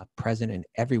Atmanaha, present in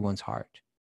everyone's heart.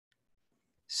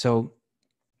 So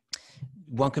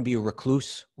one can be a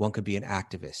recluse, one could be an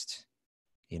activist.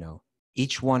 You know,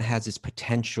 each one has its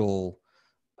potential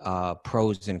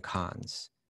pros and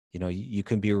cons. You know, you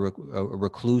can be a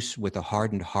recluse with a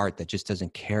hardened heart that just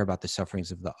doesn't care about the sufferings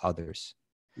of the others.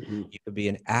 Mm-hmm. You could be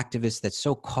an activist that's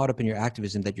so caught up in your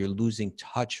activism that you're losing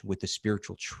touch with the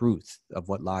spiritual truth of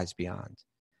what lies beyond.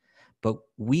 But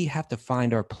we have to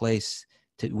find our place.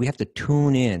 We have to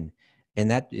tune in,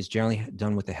 and that is generally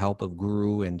done with the help of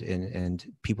guru and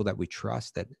people that we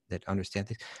trust that understand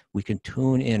things. We can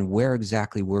tune in where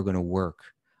exactly we're going to work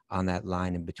on that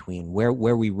line in between, where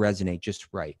we resonate just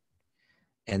right.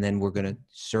 And then we're going to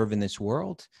serve in this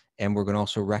world, and we're going to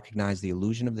also recognize the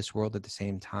illusion of this world at the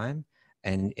same time,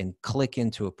 and click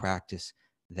into a practice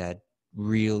that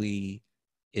really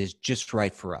is just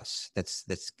right for us. That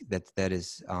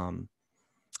is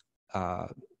how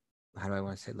do I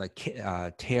want to say, like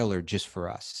tailored just for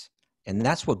us. And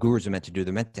that's what gurus are meant to do.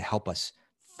 They're meant to help us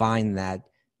find that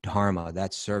dharma,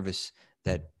 that service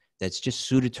that's just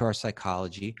suited to our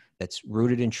psychology, that's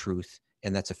rooted in truth,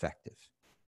 and that's effective.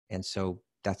 And so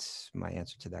that's my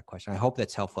answer to that question. I hope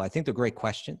that's helpful. I think they're great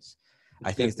questions.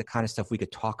 I think it's the kind of stuff we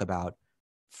could talk about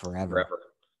forever.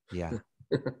 Yeah.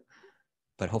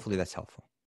 But hopefully that's helpful.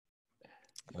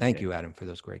 Okay. Thank you, Adam, for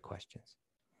those great questions.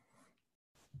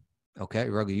 Okay,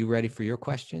 Raghu, you ready for your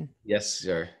question? Yes,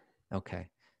 sir. Okay.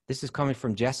 This is coming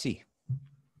from Jesse.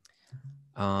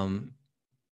 I'm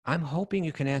hoping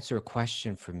you can answer a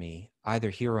question for me, either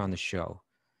here or on the show.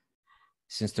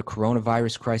 Since the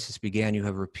coronavirus crisis began, you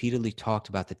have repeatedly talked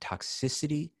about the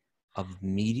toxicity of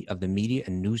the media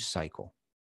and news cycle.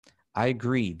 I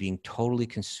agree, being totally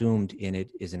consumed in it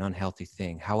is an unhealthy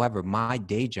thing. However, my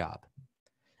day job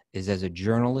is as a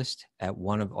journalist at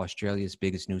one of Australia's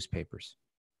biggest newspapers.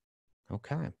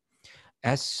 Okay.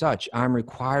 As such, I'm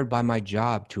required by my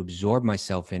job to absorb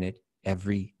myself in it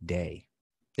every day.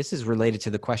 This is related to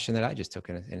the question that I just took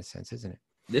in a sense, isn't it?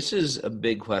 This is a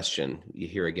big question you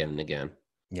hear again and again.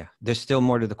 Yeah, there's still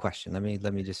more to the question.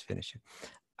 Let me just finish it.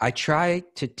 I try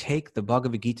to take the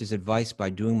Bhagavad Gita's advice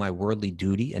by doing my worldly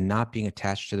duty and not being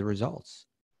attached to the results.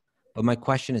 But my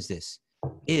question is this: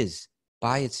 is,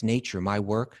 by its nature, my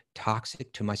work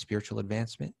toxic to my spiritual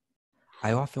advancement?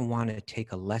 I often want to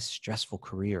take a less stressful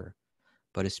career,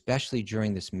 but especially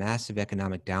during this massive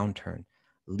economic downturn,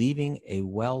 leaving a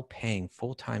well-paying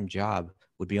full-time job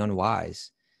would be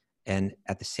unwise. And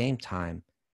at the same time,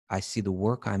 I see the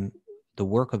work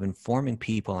of informing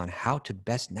people on how to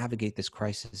best navigate this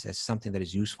crisis as something that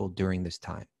is useful during this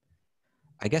time.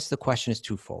 I guess the question is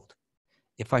twofold.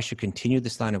 If I should continue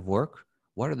this line of work,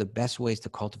 what are the best ways to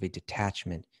cultivate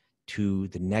detachment to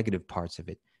the negative parts of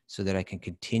it so that I can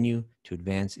continue to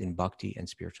advance in bhakti and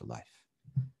spiritual life?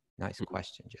 Nice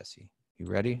question, Jesse. You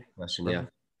ready? Question, yeah.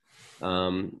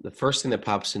 The first thing that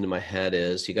pops into my head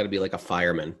is you got to be like a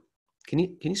fireman.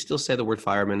 Can you still say the word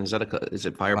fireman? Is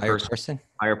it fire person?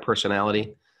 Fire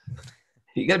personality.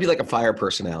 You got to be like a fire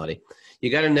personality. You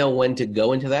got to know when to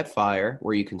go into that fire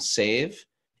where you can save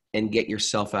and get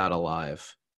yourself out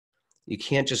alive. You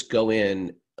can't just go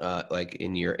in like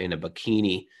in a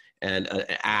bikini and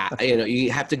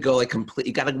you have to go like complete.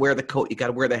 You got to wear the coat. You got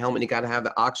to wear the helmet. You got to have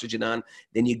the oxygen on.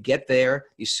 Then you get there,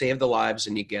 you save the lives,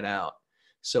 and you get out.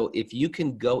 So if you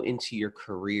can go into your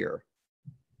career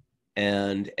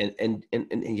and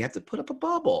you have to put up a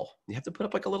bubble. You have to put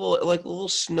up like a little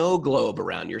snow globe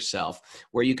around yourself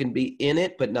where you can be in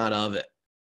it but not of it.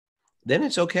 Then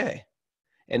it's okay.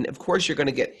 And of course you're going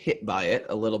to get hit by it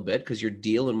a little bit because you're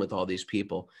dealing with all these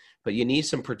people, but you need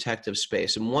some protective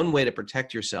space. And one way to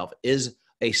protect yourself is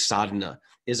a sadhana,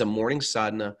 is a morning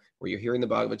sadhana where you're hearing the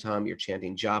Bhagavatam, you're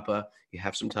chanting japa, you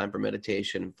have some time for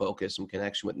meditation and focus and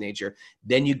connection with nature.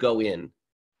 Then you go in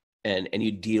and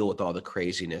you deal with all the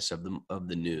craziness of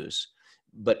the news.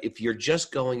 But if you're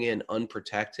just going in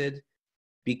unprotected,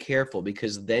 be careful,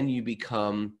 because then you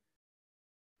become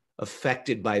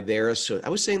affected by their. So I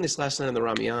was saying this last night on the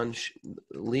Ramayan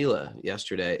Leela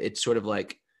yesterday. It's sort of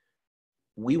like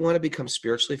we want to become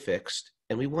spiritually fixed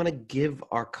and we want to give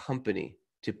our company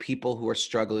to people who are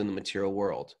struggling in the material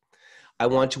world. I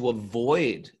want to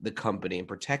avoid the company and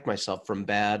protect myself from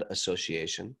bad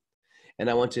association. And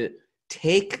I want to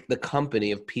take the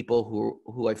company of people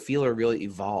who I feel are really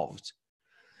evolved.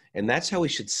 And that's how we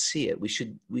should see it.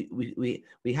 We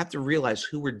have to realize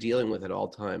who we're dealing with at all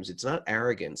times. It's not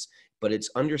arrogance, but it's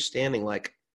understanding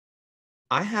like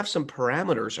I have some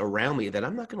parameters around me that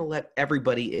I'm not going to let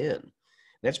everybody in. And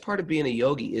that's part of being a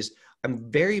yogi is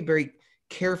I'm very, very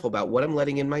careful about what I'm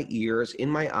letting in my ears, in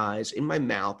my eyes, in my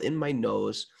mouth, in my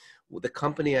nose, with the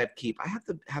company I keep. I have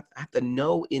to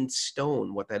know in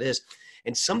stone what that is.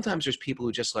 And sometimes there's people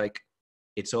who just like,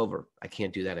 it's over. I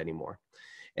can't do that anymore.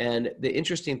 And the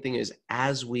interesting thing is,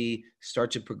 as we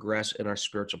start to progress in our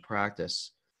spiritual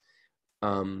practice,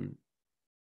 we're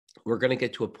going to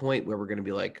get to a point where we're going to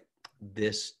be like,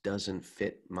 this doesn't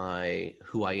fit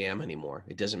who I am anymore.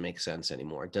 It doesn't make sense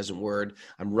anymore. It doesn't work.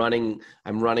 I'm running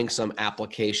some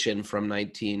application from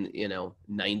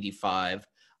 1995.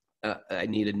 I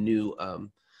need a new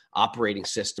operating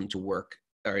system to work.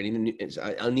 Or I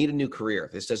need a new career.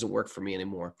 This doesn't work for me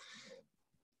anymore.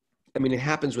 I mean, it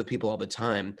happens with people all the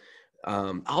time.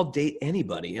 I'll date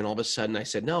anybody, and all of a sudden I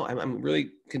said, no, I'm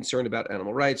really concerned about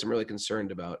animal rights. I'm really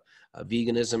concerned about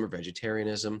veganism or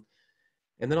vegetarianism.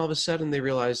 And then all of a sudden they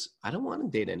realize, I don't want to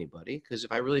date anybody, because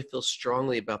if I really feel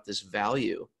strongly about this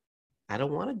value, I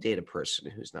don't want to date a person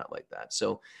who's not like that.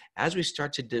 So as we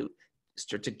start to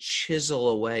chisel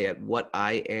away at what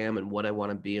I am and what I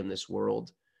want to be in this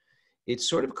world, it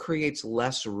sort of creates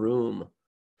less room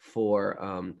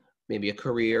for maybe a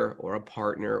career or a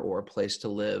partner or a place to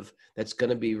live that's going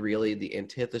to be really the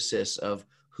antithesis of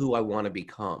who I want to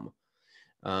become.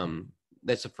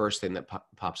 That's the first thing that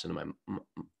pops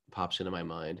into my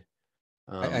mind.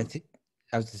 I think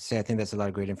I was to say, I think that's a lot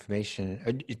of great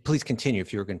information. Please continue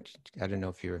if you were going to. I don't know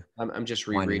if you're. I'm just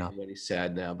rereading what he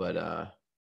said now, but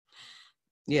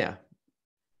yeah.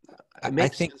 It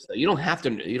makes sense, though. You don't have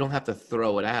to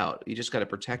throw it out. You just got to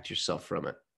protect yourself from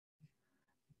it.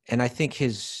 And I think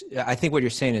what you're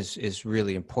saying is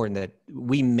really important, that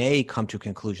we may come to a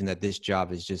conclusion that this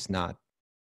job is just not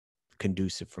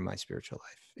conducive for my spiritual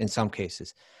life in some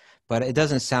cases, but it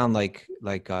doesn't sound like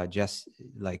it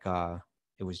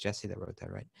was Jesse that wrote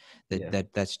that, right?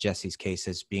 That's Jesse's case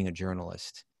as being a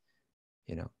journalist.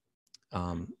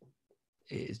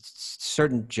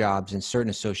 Certain jobs and certain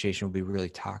association will be really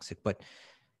toxic, but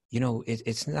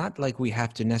it's not like we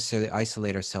have to necessarily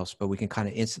isolate ourselves, but we can kind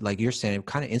of, like you're saying,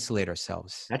 kind of insulate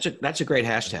ourselves. That's a great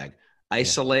hashtag.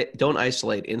 Isolate, don't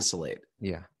isolate, insulate.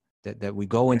 Yeah. That we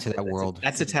go into that world.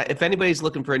 If anybody's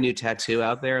looking for a new tattoo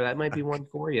out there, that might be one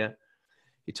for you.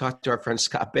 You talk to our friend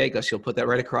Scott Bagos, he'll put that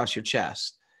right across your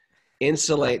chest.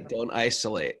 Insulate, don't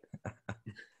isolate.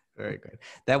 Very good.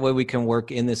 That way we can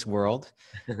work in this world,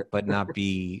 but not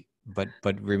be, but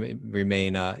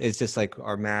remain. It's just like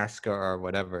our mask or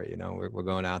whatever. We're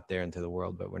going out there into the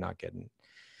world, but we're not getting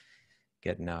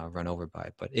run over by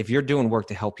it. But if you're doing work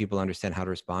to help people understand how to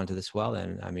respond to this well,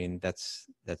 then I mean that's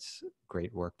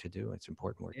great work to do. It's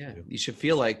important work to do. You should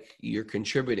feel like you're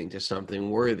contributing to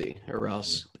something worthy, or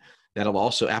else that'll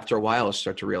also, after a while,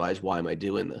 start to realize, why am I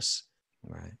doing this?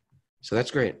 Right. So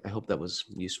that's great. I hope that was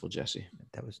useful, Jesse.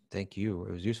 Thank you.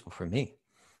 It was useful for me.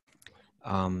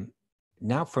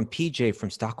 Now from PJ from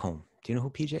Stockholm. Do you know who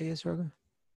PJ is, Raghu?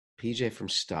 PJ from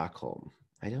Stockholm.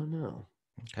 I don't know.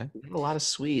 Okay. We have a lot of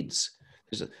Swedes.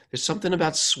 There's something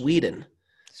about Sweden.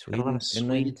 A lot of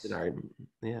Swedes in our,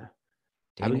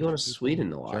 I've been going to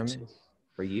Sweden a lot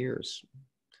for years.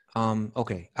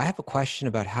 Okay. I have a question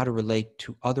about how to relate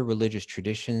to other religious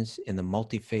traditions in the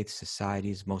multi-faith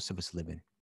societies most of us live in.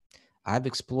 I've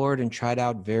explored and tried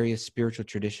out various spiritual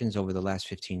traditions over the last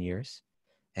 15 years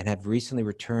and have recently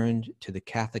returned to the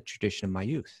Catholic tradition of my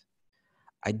youth.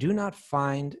 I do not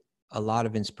find a lot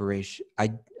of inspiration.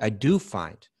 I do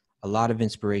find a lot of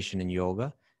inspiration in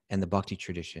yoga and the Bhakti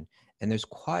tradition. And there's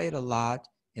quite a lot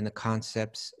in the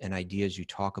concepts and ideas you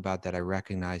talk about that I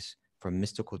recognize from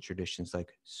mystical traditions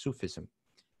like Sufism,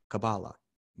 Kabbalah,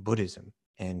 Buddhism,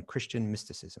 and Christian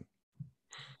mysticism.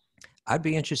 I'd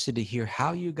be interested to hear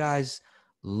how you guys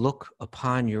look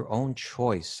upon your own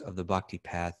choice of the Bhakti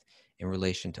path in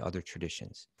relation to other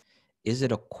traditions. Is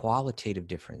it a qualitative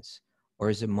difference,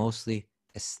 or is it mostly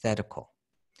aesthetical?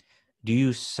 Do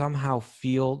you somehow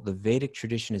feel the Vedic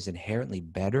tradition is inherently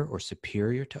better or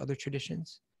superior to other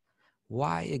traditions?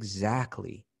 Why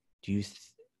exactly do you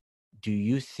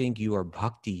think you are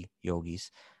Bhakti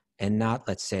yogis and not,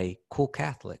 let's say, cool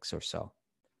Catholics or so?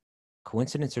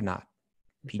 Coincidence or not?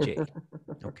 PJ.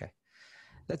 Okay.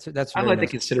 That's. I'd like to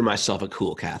consider myself a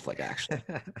cool Catholic, actually.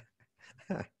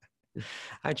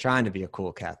 I'm trying to be a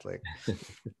cool Catholic.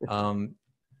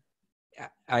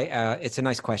 It's a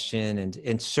nice question,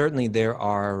 and certainly there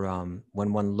are,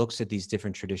 when one looks at these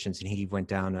different traditions, and he went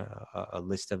down a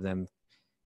list of them: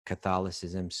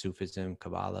 Catholicism, Sufism,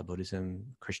 Kabbalah, Buddhism,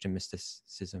 Christian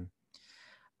mysticism.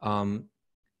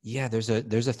 There's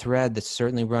a thread that's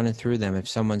certainly running through them. If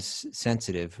someone's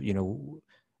sensitive,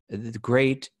 the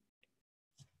great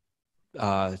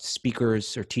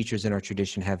speakers or teachers in our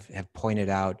tradition have pointed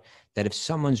out that if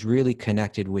someone's really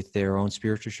connected with their own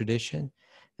spiritual tradition,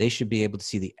 they should be able to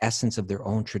see the essence of their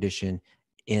own tradition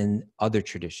in other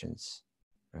traditions,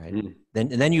 right?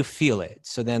 Then you feel it.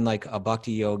 So then, like a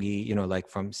Bhakti yogi, like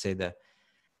from, say,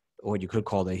 what you could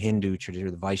call the Hindu tradition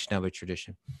or the Vaishnava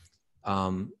tradition,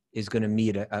 is going to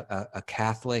meet a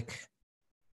Catholic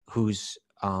who's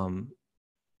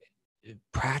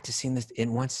practicing this,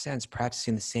 in one sense,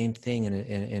 practicing the same thing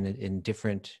in a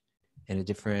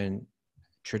different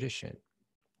tradition,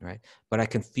 right? But I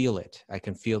can feel it. I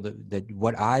can feel that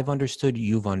what I've understood,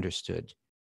 you've understood,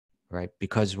 right?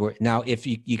 Because now, if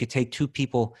you could take two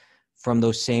people from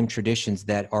those same traditions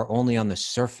that are only on the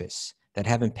surface, that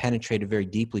haven't penetrated very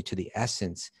deeply to the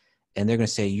essence, and they're going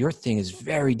to say, your thing is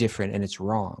very different and it's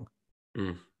wrong.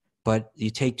 But you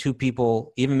take two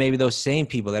people, even maybe those same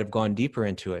people that have gone deeper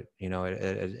into it,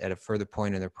 at a further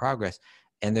point in their progress,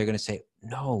 and they're going to say,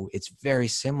 no, it's very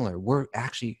similar.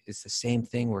 It's the same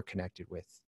thing we're connected with.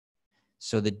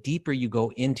 So the deeper you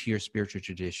go into your spiritual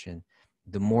tradition,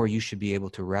 the more you should be able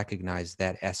to recognize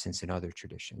that essence in other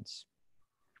traditions.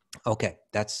 Okay,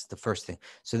 that's the first thing.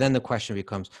 So then the question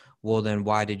becomes, well, then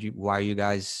why are you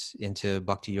guys into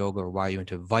Bhakti yoga, or why are you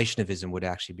into Vaishnavism would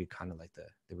actually be kind of like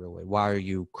the real way. Why are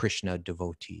you Krishna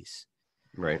devotees?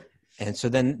 Right. And so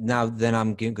then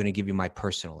I'm going to give you my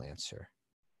personal answer.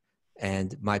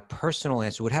 And my personal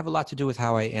answer would have a lot to do with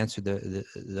how I answered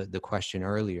the question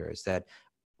earlier, is that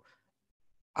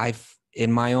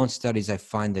in my own studies, I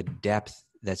find the depth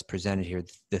that's presented here,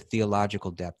 the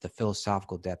theological depth, the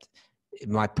philosophical depth.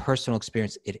 In my personal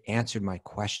experience, it answered my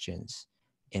questions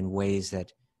in ways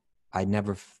that I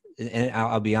never, and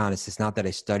I'll be honest, it's not that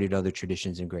I studied other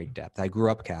traditions in great depth. I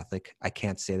grew up Catholic. I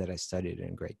can't say that I studied it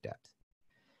in great depth.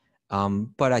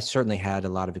 But I certainly had a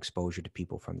lot of exposure to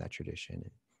people from that tradition,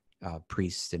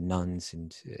 priests and nuns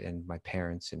and my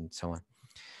parents and so on.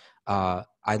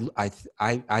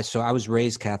 So I was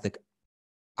raised Catholic.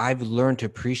 I've learned to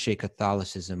appreciate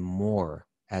Catholicism more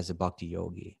as a bhakti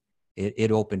yogi.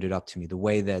 It opened it up to me. The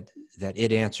way that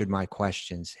it answered my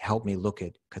questions helped me look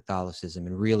at Catholicism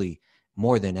and really,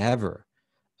 more than ever,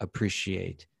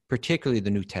 appreciate, particularly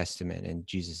the New Testament and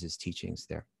Jesus's teachings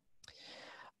there.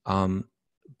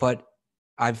 But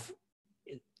I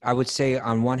would say,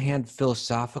 on one hand,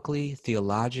 philosophically,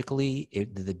 theologically,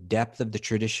 the depth of the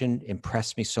tradition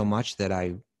impressed me so much that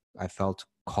I felt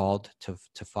called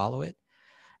to follow it.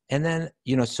 And then,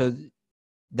 so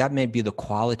that may be the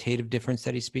qualitative difference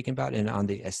that he's speaking about. And on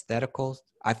the aesthetical,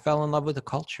 I fell in love with the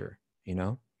culture,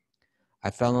 I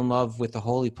fell in love with the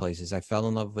holy places. I fell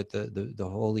in love with the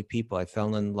holy people. I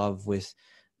fell in love with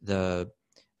the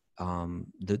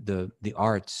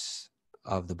arts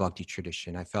of the bhakti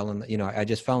tradition. I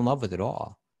just fell in love with it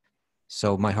all.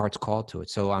 So my heart's called to it.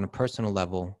 So on a personal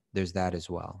level, there's that as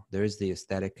well. There is the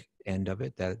aesthetic end of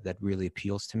it that really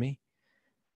appeals to me,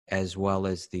 as well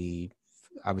as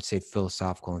I would say,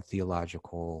 philosophical and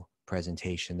theological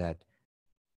presentation that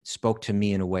spoke to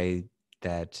me in a way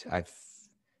that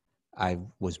I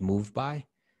was moved by.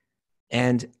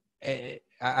 And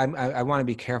I want to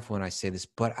be careful when I say this,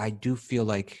 but I do feel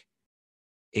like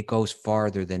it goes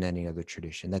farther than any other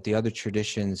tradition, that the other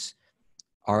traditions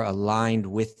are aligned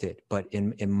with it. But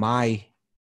in my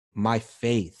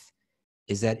faith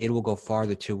is that it will go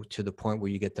farther to the point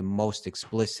where you get the most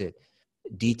explicit,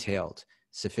 detailed,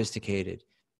 sophisticated,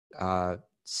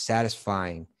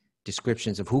 satisfying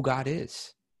descriptions of who God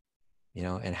is,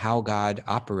 and how God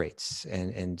operates,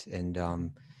 and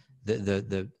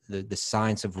the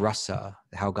science of rasa,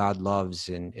 how God loves,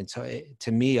 and so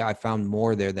to me, I found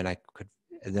more there than I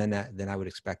would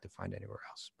expect to find anywhere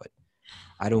else. But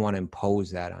I don't want to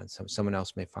impose that on someone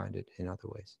else. May find it in other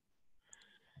ways.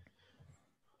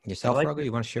 Yourself, Raghu,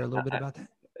 you want to share a little bit about that?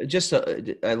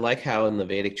 I like how in the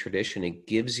Vedic tradition,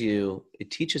 it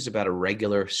teaches about a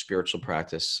regular spiritual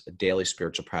practice, a daily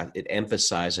spiritual practice. It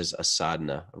emphasizes a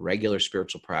sadhana, a regular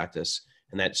spiritual practice,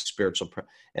 and that spiritual,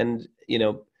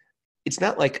 it's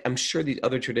not like, I'm sure the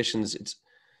other traditions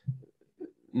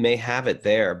may have it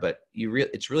there, but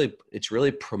it's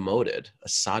really promoted. A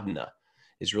sadhana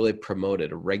is really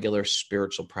promoted, a regular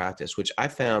spiritual practice, which I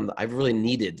found I've really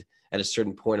needed at a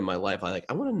certain point in my life. I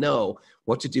want to know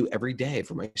what to do every day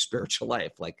for my spiritual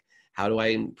life. Like, how do I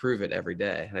improve it every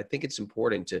day? And I think it's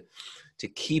important to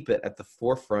keep it at the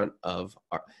forefront of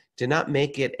to not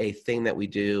make it a thing that we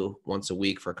do once a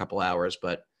week for a couple hours,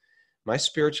 but my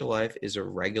spiritual life is a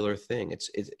regular thing.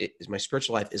 My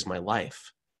spiritual life is my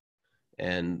life.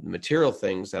 And material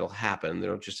things that'll happen,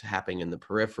 they'll just happen in the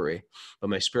periphery, but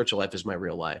my spiritual life is my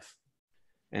real life.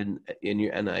 And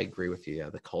I agree with you. Yeah,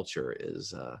 the culture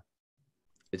is,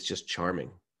 it's just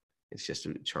charming. It's just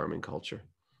a charming culture.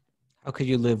 How could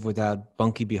you live without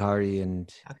Bunky Bihari and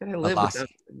how could I live without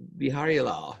Bihari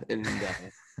Lal and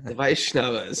the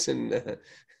Vaishnavas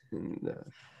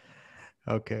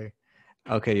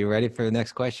Okay, you ready for the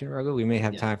next question, Raghu? We may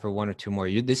have time for one or two more.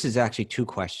 This is actually two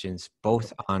questions,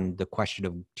 both on the question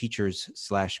of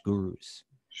teachers/gurus.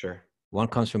 Sure. One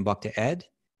comes from Bhakti Ed.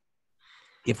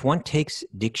 If one takes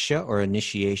diksha or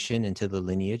initiation into the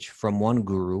lineage from one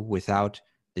guru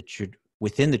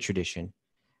within the tradition,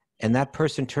 and that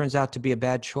person turns out to be a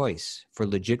bad choice for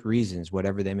legit reasons,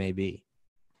 whatever they may be,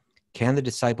 can the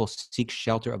disciple seek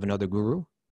shelter of another guru?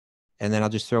 And then I'll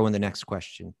just throw in the next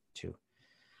question too.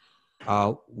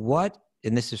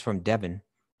 And this is from Devin,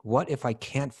 what if I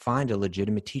can't find a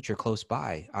legitimate teacher close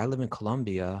by? I live in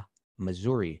Columbia,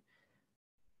 Missouri.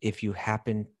 If you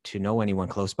happen to know anyone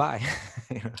close by.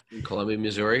 Columbia,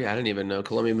 Missouri? I didn't even know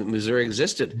Columbia, Missouri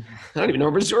existed. I don't even know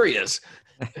where Missouri is.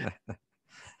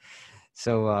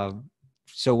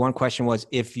 So one question was,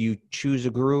 if you choose a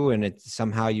guru and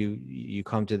somehow you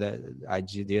come to the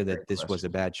idea that this was a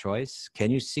bad choice,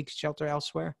 can you seek shelter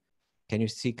elsewhere? Can you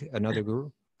seek another guru?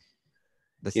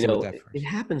 Let's deal with that first. It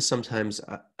happens sometimes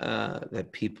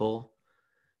that people,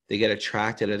 they get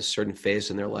attracted at a certain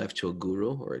phase in their life to a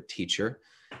guru or a teacher,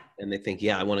 and they think,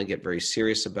 I want to get very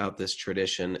serious about this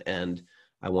tradition, and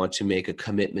I want to make a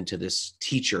commitment to this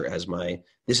teacher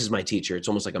this is my teacher. It's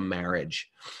almost like a marriage.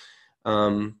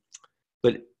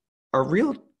 But our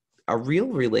real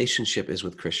relationship is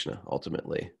with Krishna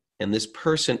ultimately, and this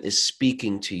person is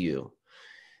speaking to you.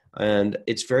 And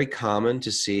it's very common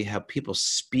to see how people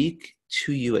speak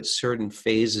to you at certain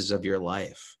phases of your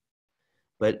life.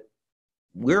 But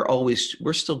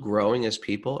we're still growing as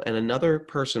people, and another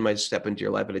person might step into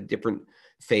your life at a different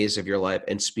phase of your life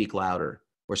and speak louder,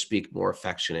 or speak more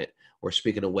affectionate, or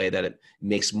speak in a way that it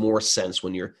makes more sense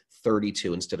when you're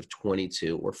 32 instead of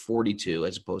 22, or 42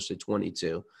 as opposed to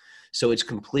 22. So it's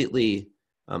completely,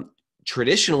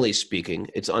 traditionally speaking,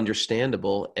 it's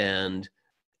understandable and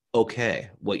okay.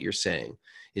 What you're saying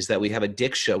is that we have a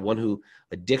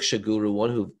diksha guru, one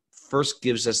who first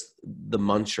gives us the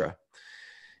mantra.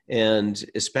 And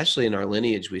especially in our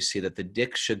lineage, we see that the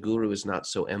diksha guru is not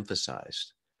so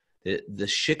emphasized. The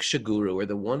shiksha guru, or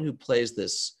the one who plays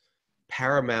this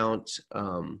paramount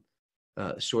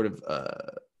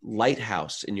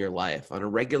lighthouse in your life on a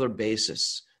regular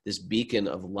basis, this beacon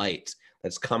of light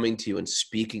that's coming to you and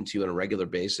speaking to you on a regular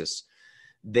basis,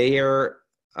 they are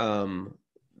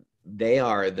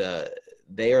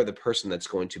the person that's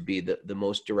going to be the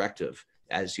most directive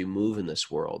as you move in this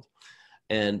world.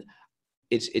 And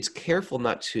it's careful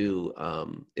not to,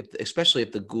 especially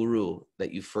if the guru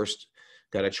that you first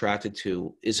got attracted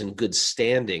to is in good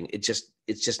standing, it's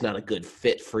just not a good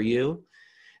fit for you,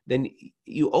 then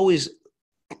you always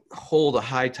hold a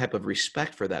high type of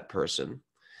respect for that person.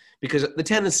 Because the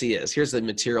tendency is, here's the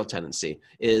material tendency,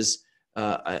 is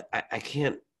I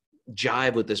can't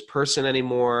jive with this person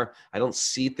anymore. I don't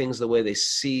see things the way they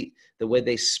speak.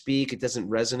 It doesn't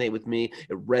resonate with me.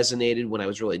 It resonated when I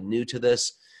was really new to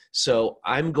this. So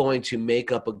I'm going to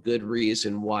make up a good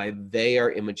reason why they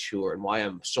are immature and why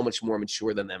I'm so much more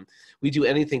mature than them. We do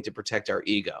anything to protect our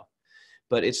ego.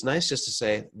 But it's nice just to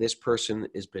say, this person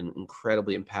has been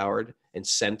incredibly empowered and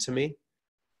sent to me.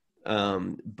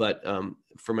 But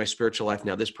for my spiritual life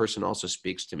now, this person also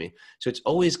speaks to me. So it's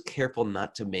always careful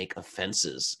not to make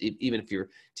offenses, even if you're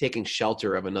taking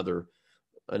shelter of another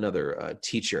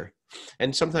teacher.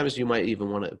 And sometimes you might even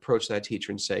want to approach that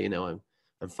teacher and say,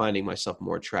 I'm finding myself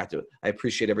more attractive. I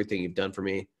appreciate everything you've done for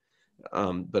me,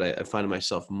 but I find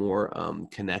myself more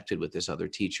connected with this other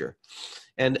teacher.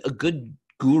 And a good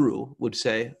guru would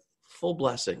say, full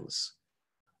blessings.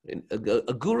 A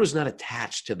guru is not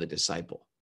attached to the disciple,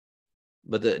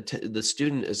 but the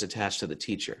student is attached to the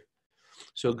teacher.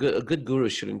 So a good guru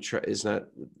is not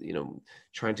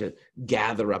trying to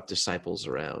gather up disciples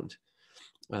around.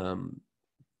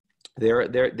 They're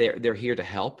here to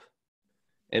help.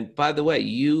 And by the way,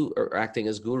 you are acting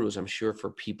as gurus, I'm sure, for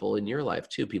people in your life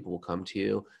too. People will come to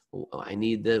you.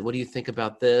 What do you think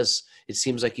about this? It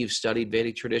seems like you've studied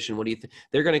Vedic tradition. What do you think?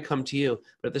 They're going to come to you.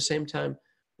 But at the same time,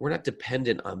 we're not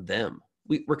dependent on them.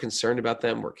 We're concerned about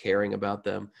them. We're caring about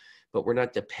them, but we're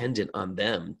not dependent on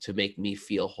them to make me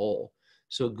feel whole.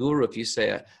 So guru, if you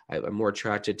say, I'm more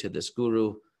attracted to this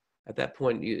guru, at that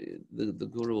point, the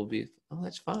guru will be, oh,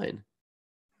 that's fine.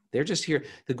 They're just here.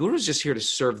 The guru is just here to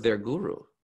serve their guru.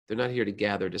 They're not here to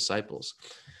gather disciples.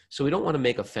 So we don't want to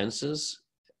make offenses,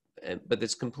 but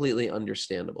it's completely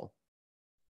understandable.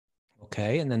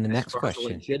 Okay, and then the next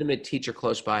question. A legitimate teacher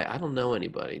close by, I don't know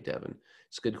anybody, Devin.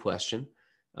 It's a good question.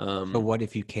 So what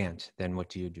if you can't? Then what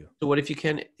do you do? So what if you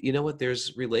can? You know what?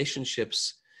 There's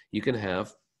relationships you can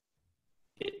have.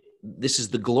 This is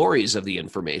the glories of the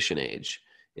information age,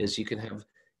 is you can have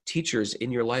teachers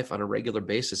in your life on a regular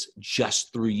basis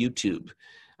just through YouTube.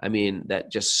 I mean,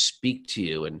 that just speak to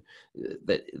you and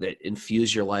that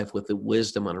infuse your life with the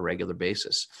wisdom on a regular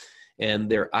basis. And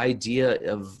their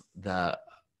idea of the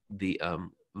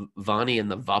Vani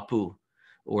and the Vapu,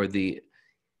 or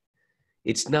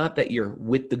it's not that you're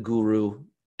with the guru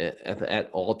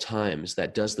at all times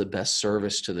that does the best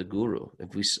service to the guru.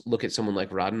 If we look at someone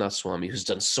like Raghunath Swami, who's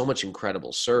done so much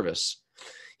incredible service,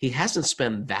 he hasn't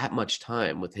spent that much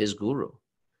time with his guru,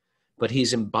 but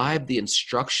he's imbibed the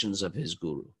instructions of his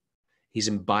guru. He's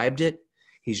imbibed it.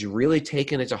 He's really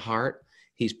taken it to heart.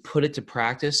 He's put it to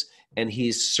practice, and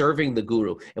he's serving the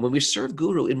guru. And when we serve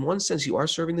guru, in one sense, you are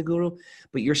serving the guru,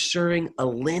 but you're serving a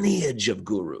lineage of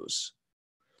gurus.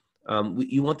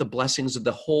 You want the blessings of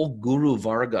the whole guru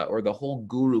varga, or the whole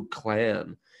guru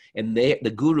clan. And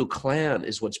the guru clan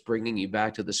is what's bringing you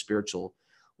back to the spiritual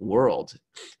world.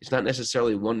 It's not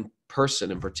necessarily one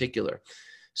person in particular.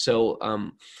 So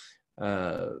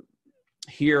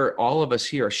here, all of us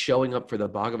here are showing up for the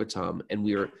Bhagavatam, and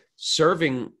we're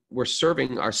serving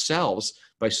ourselves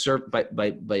by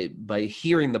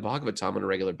hearing the Bhagavatam on a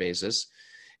regular basis.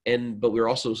 But we're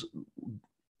also,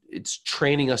 it's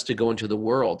training us to go into the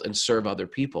world and serve other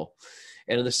people.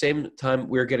 And at the same time,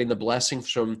 we're getting the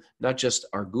blessings from not just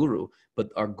our guru, but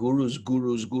our gurus,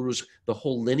 the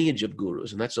whole lineage of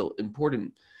gurus. And that's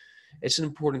it's an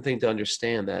important thing to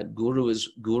understand, that guru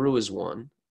is one.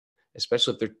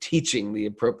 especially if they're teaching the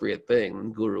appropriate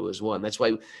thing. Guru is one. That's why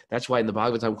in the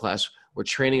Bhagavatam class, we're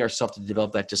training ourselves to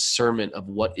develop that discernment of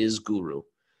what is guru,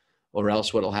 or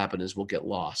else what will happen is we'll get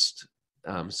lost.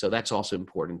 So that's also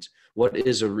important. What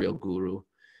is a real guru?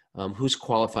 Who's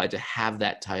qualified to have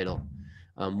that title?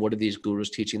 What are these gurus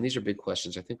teaching? These are big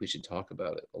questions. I think we should talk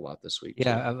about it a lot this week.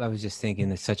 Yeah, I was just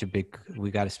thinking it's such a big,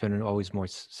 we got to spend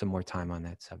some more time on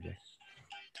that subject.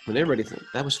 But everybody,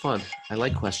 that was fun. I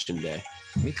like question day.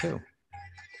 Me too.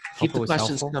 Keep the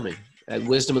questions coming at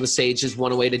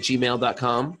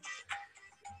wisdomofthesages108@gmail.com.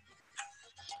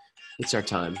 It's our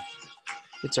time.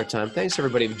 It's our time. Thanks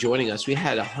everybody for joining us. We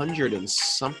had 100 and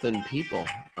something people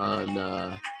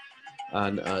on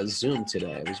Zoom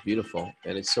today. It was beautiful.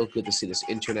 And it's so good to see this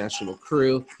international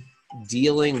crew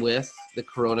dealing with the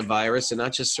coronavirus and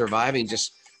not just surviving,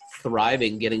 just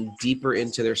thriving, getting deeper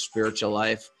into their spiritual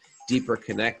life, deeper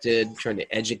connected, trying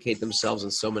to educate themselves in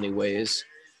so many ways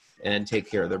and take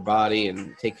care of their body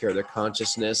and take care of their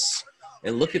consciousness.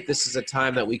 And look at this as a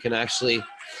time that we can actually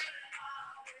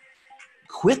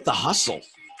quit the hustle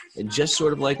and just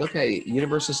sort of like, okay,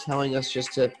 universe is telling us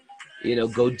just to,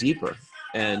 go deeper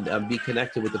and be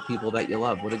connected with the people that you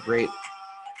love. What a great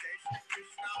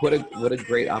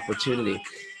opportunity.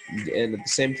 And at the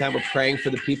same time, we're praying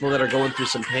for the people that are going through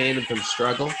some pain and some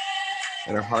struggle,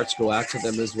 and our hearts go out to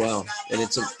them as well. And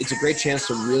it's a great chance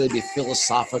to really be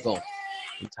philosophical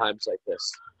in times like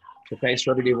this. So thanks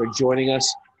for everybody for joining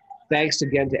us. Thanks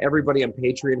again to everybody on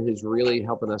Patreon who's really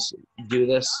helping us do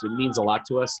this. It means a lot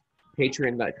to us.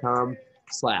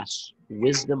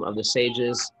 Patreon.com/Wisdom of the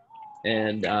Sages.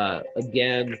 And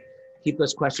again, keep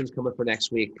those questions coming for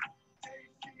next week.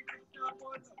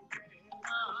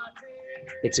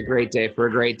 It's a great day for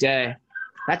a great day.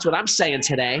 That's what I'm saying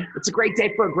today. It's a great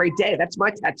day for a great day. That's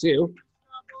my tattoo.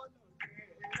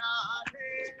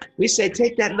 We say,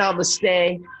 take that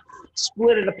namaste,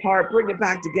 split it apart, bring it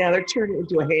back together, turn it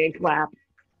into a hand clap.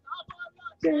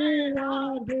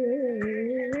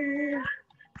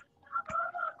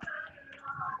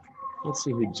 Let's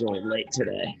see who joined late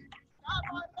today.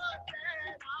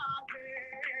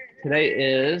 Today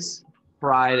is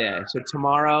Friday. So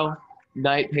tomorrow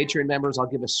night, Patreon members, I'll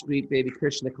give a sweet baby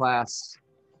Krishna class.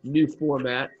 New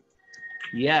format.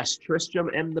 Yes, Tristram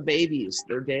and the babies.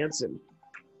 They're dancing.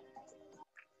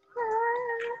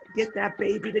 Get that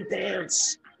baby to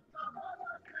dance.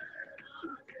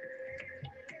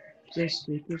 Just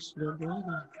Krishna.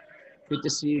 Good to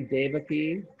see you,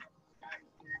 Devaki.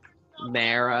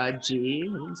 Mara G.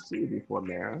 I didn't see you before,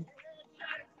 Mara.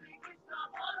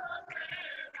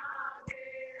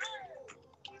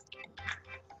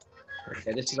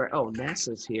 Okay, this is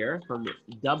NASA's here from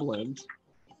Dublin,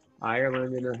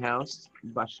 Ireland in the house.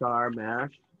 Bashar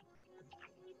Mash.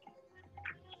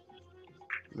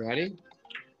 Ready?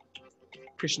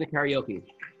 Krishna karaoke.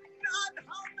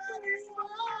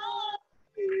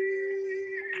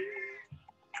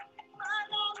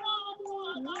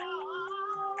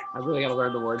 I really gotta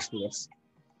learn the words to this.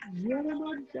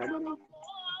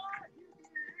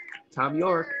 Tom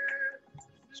York.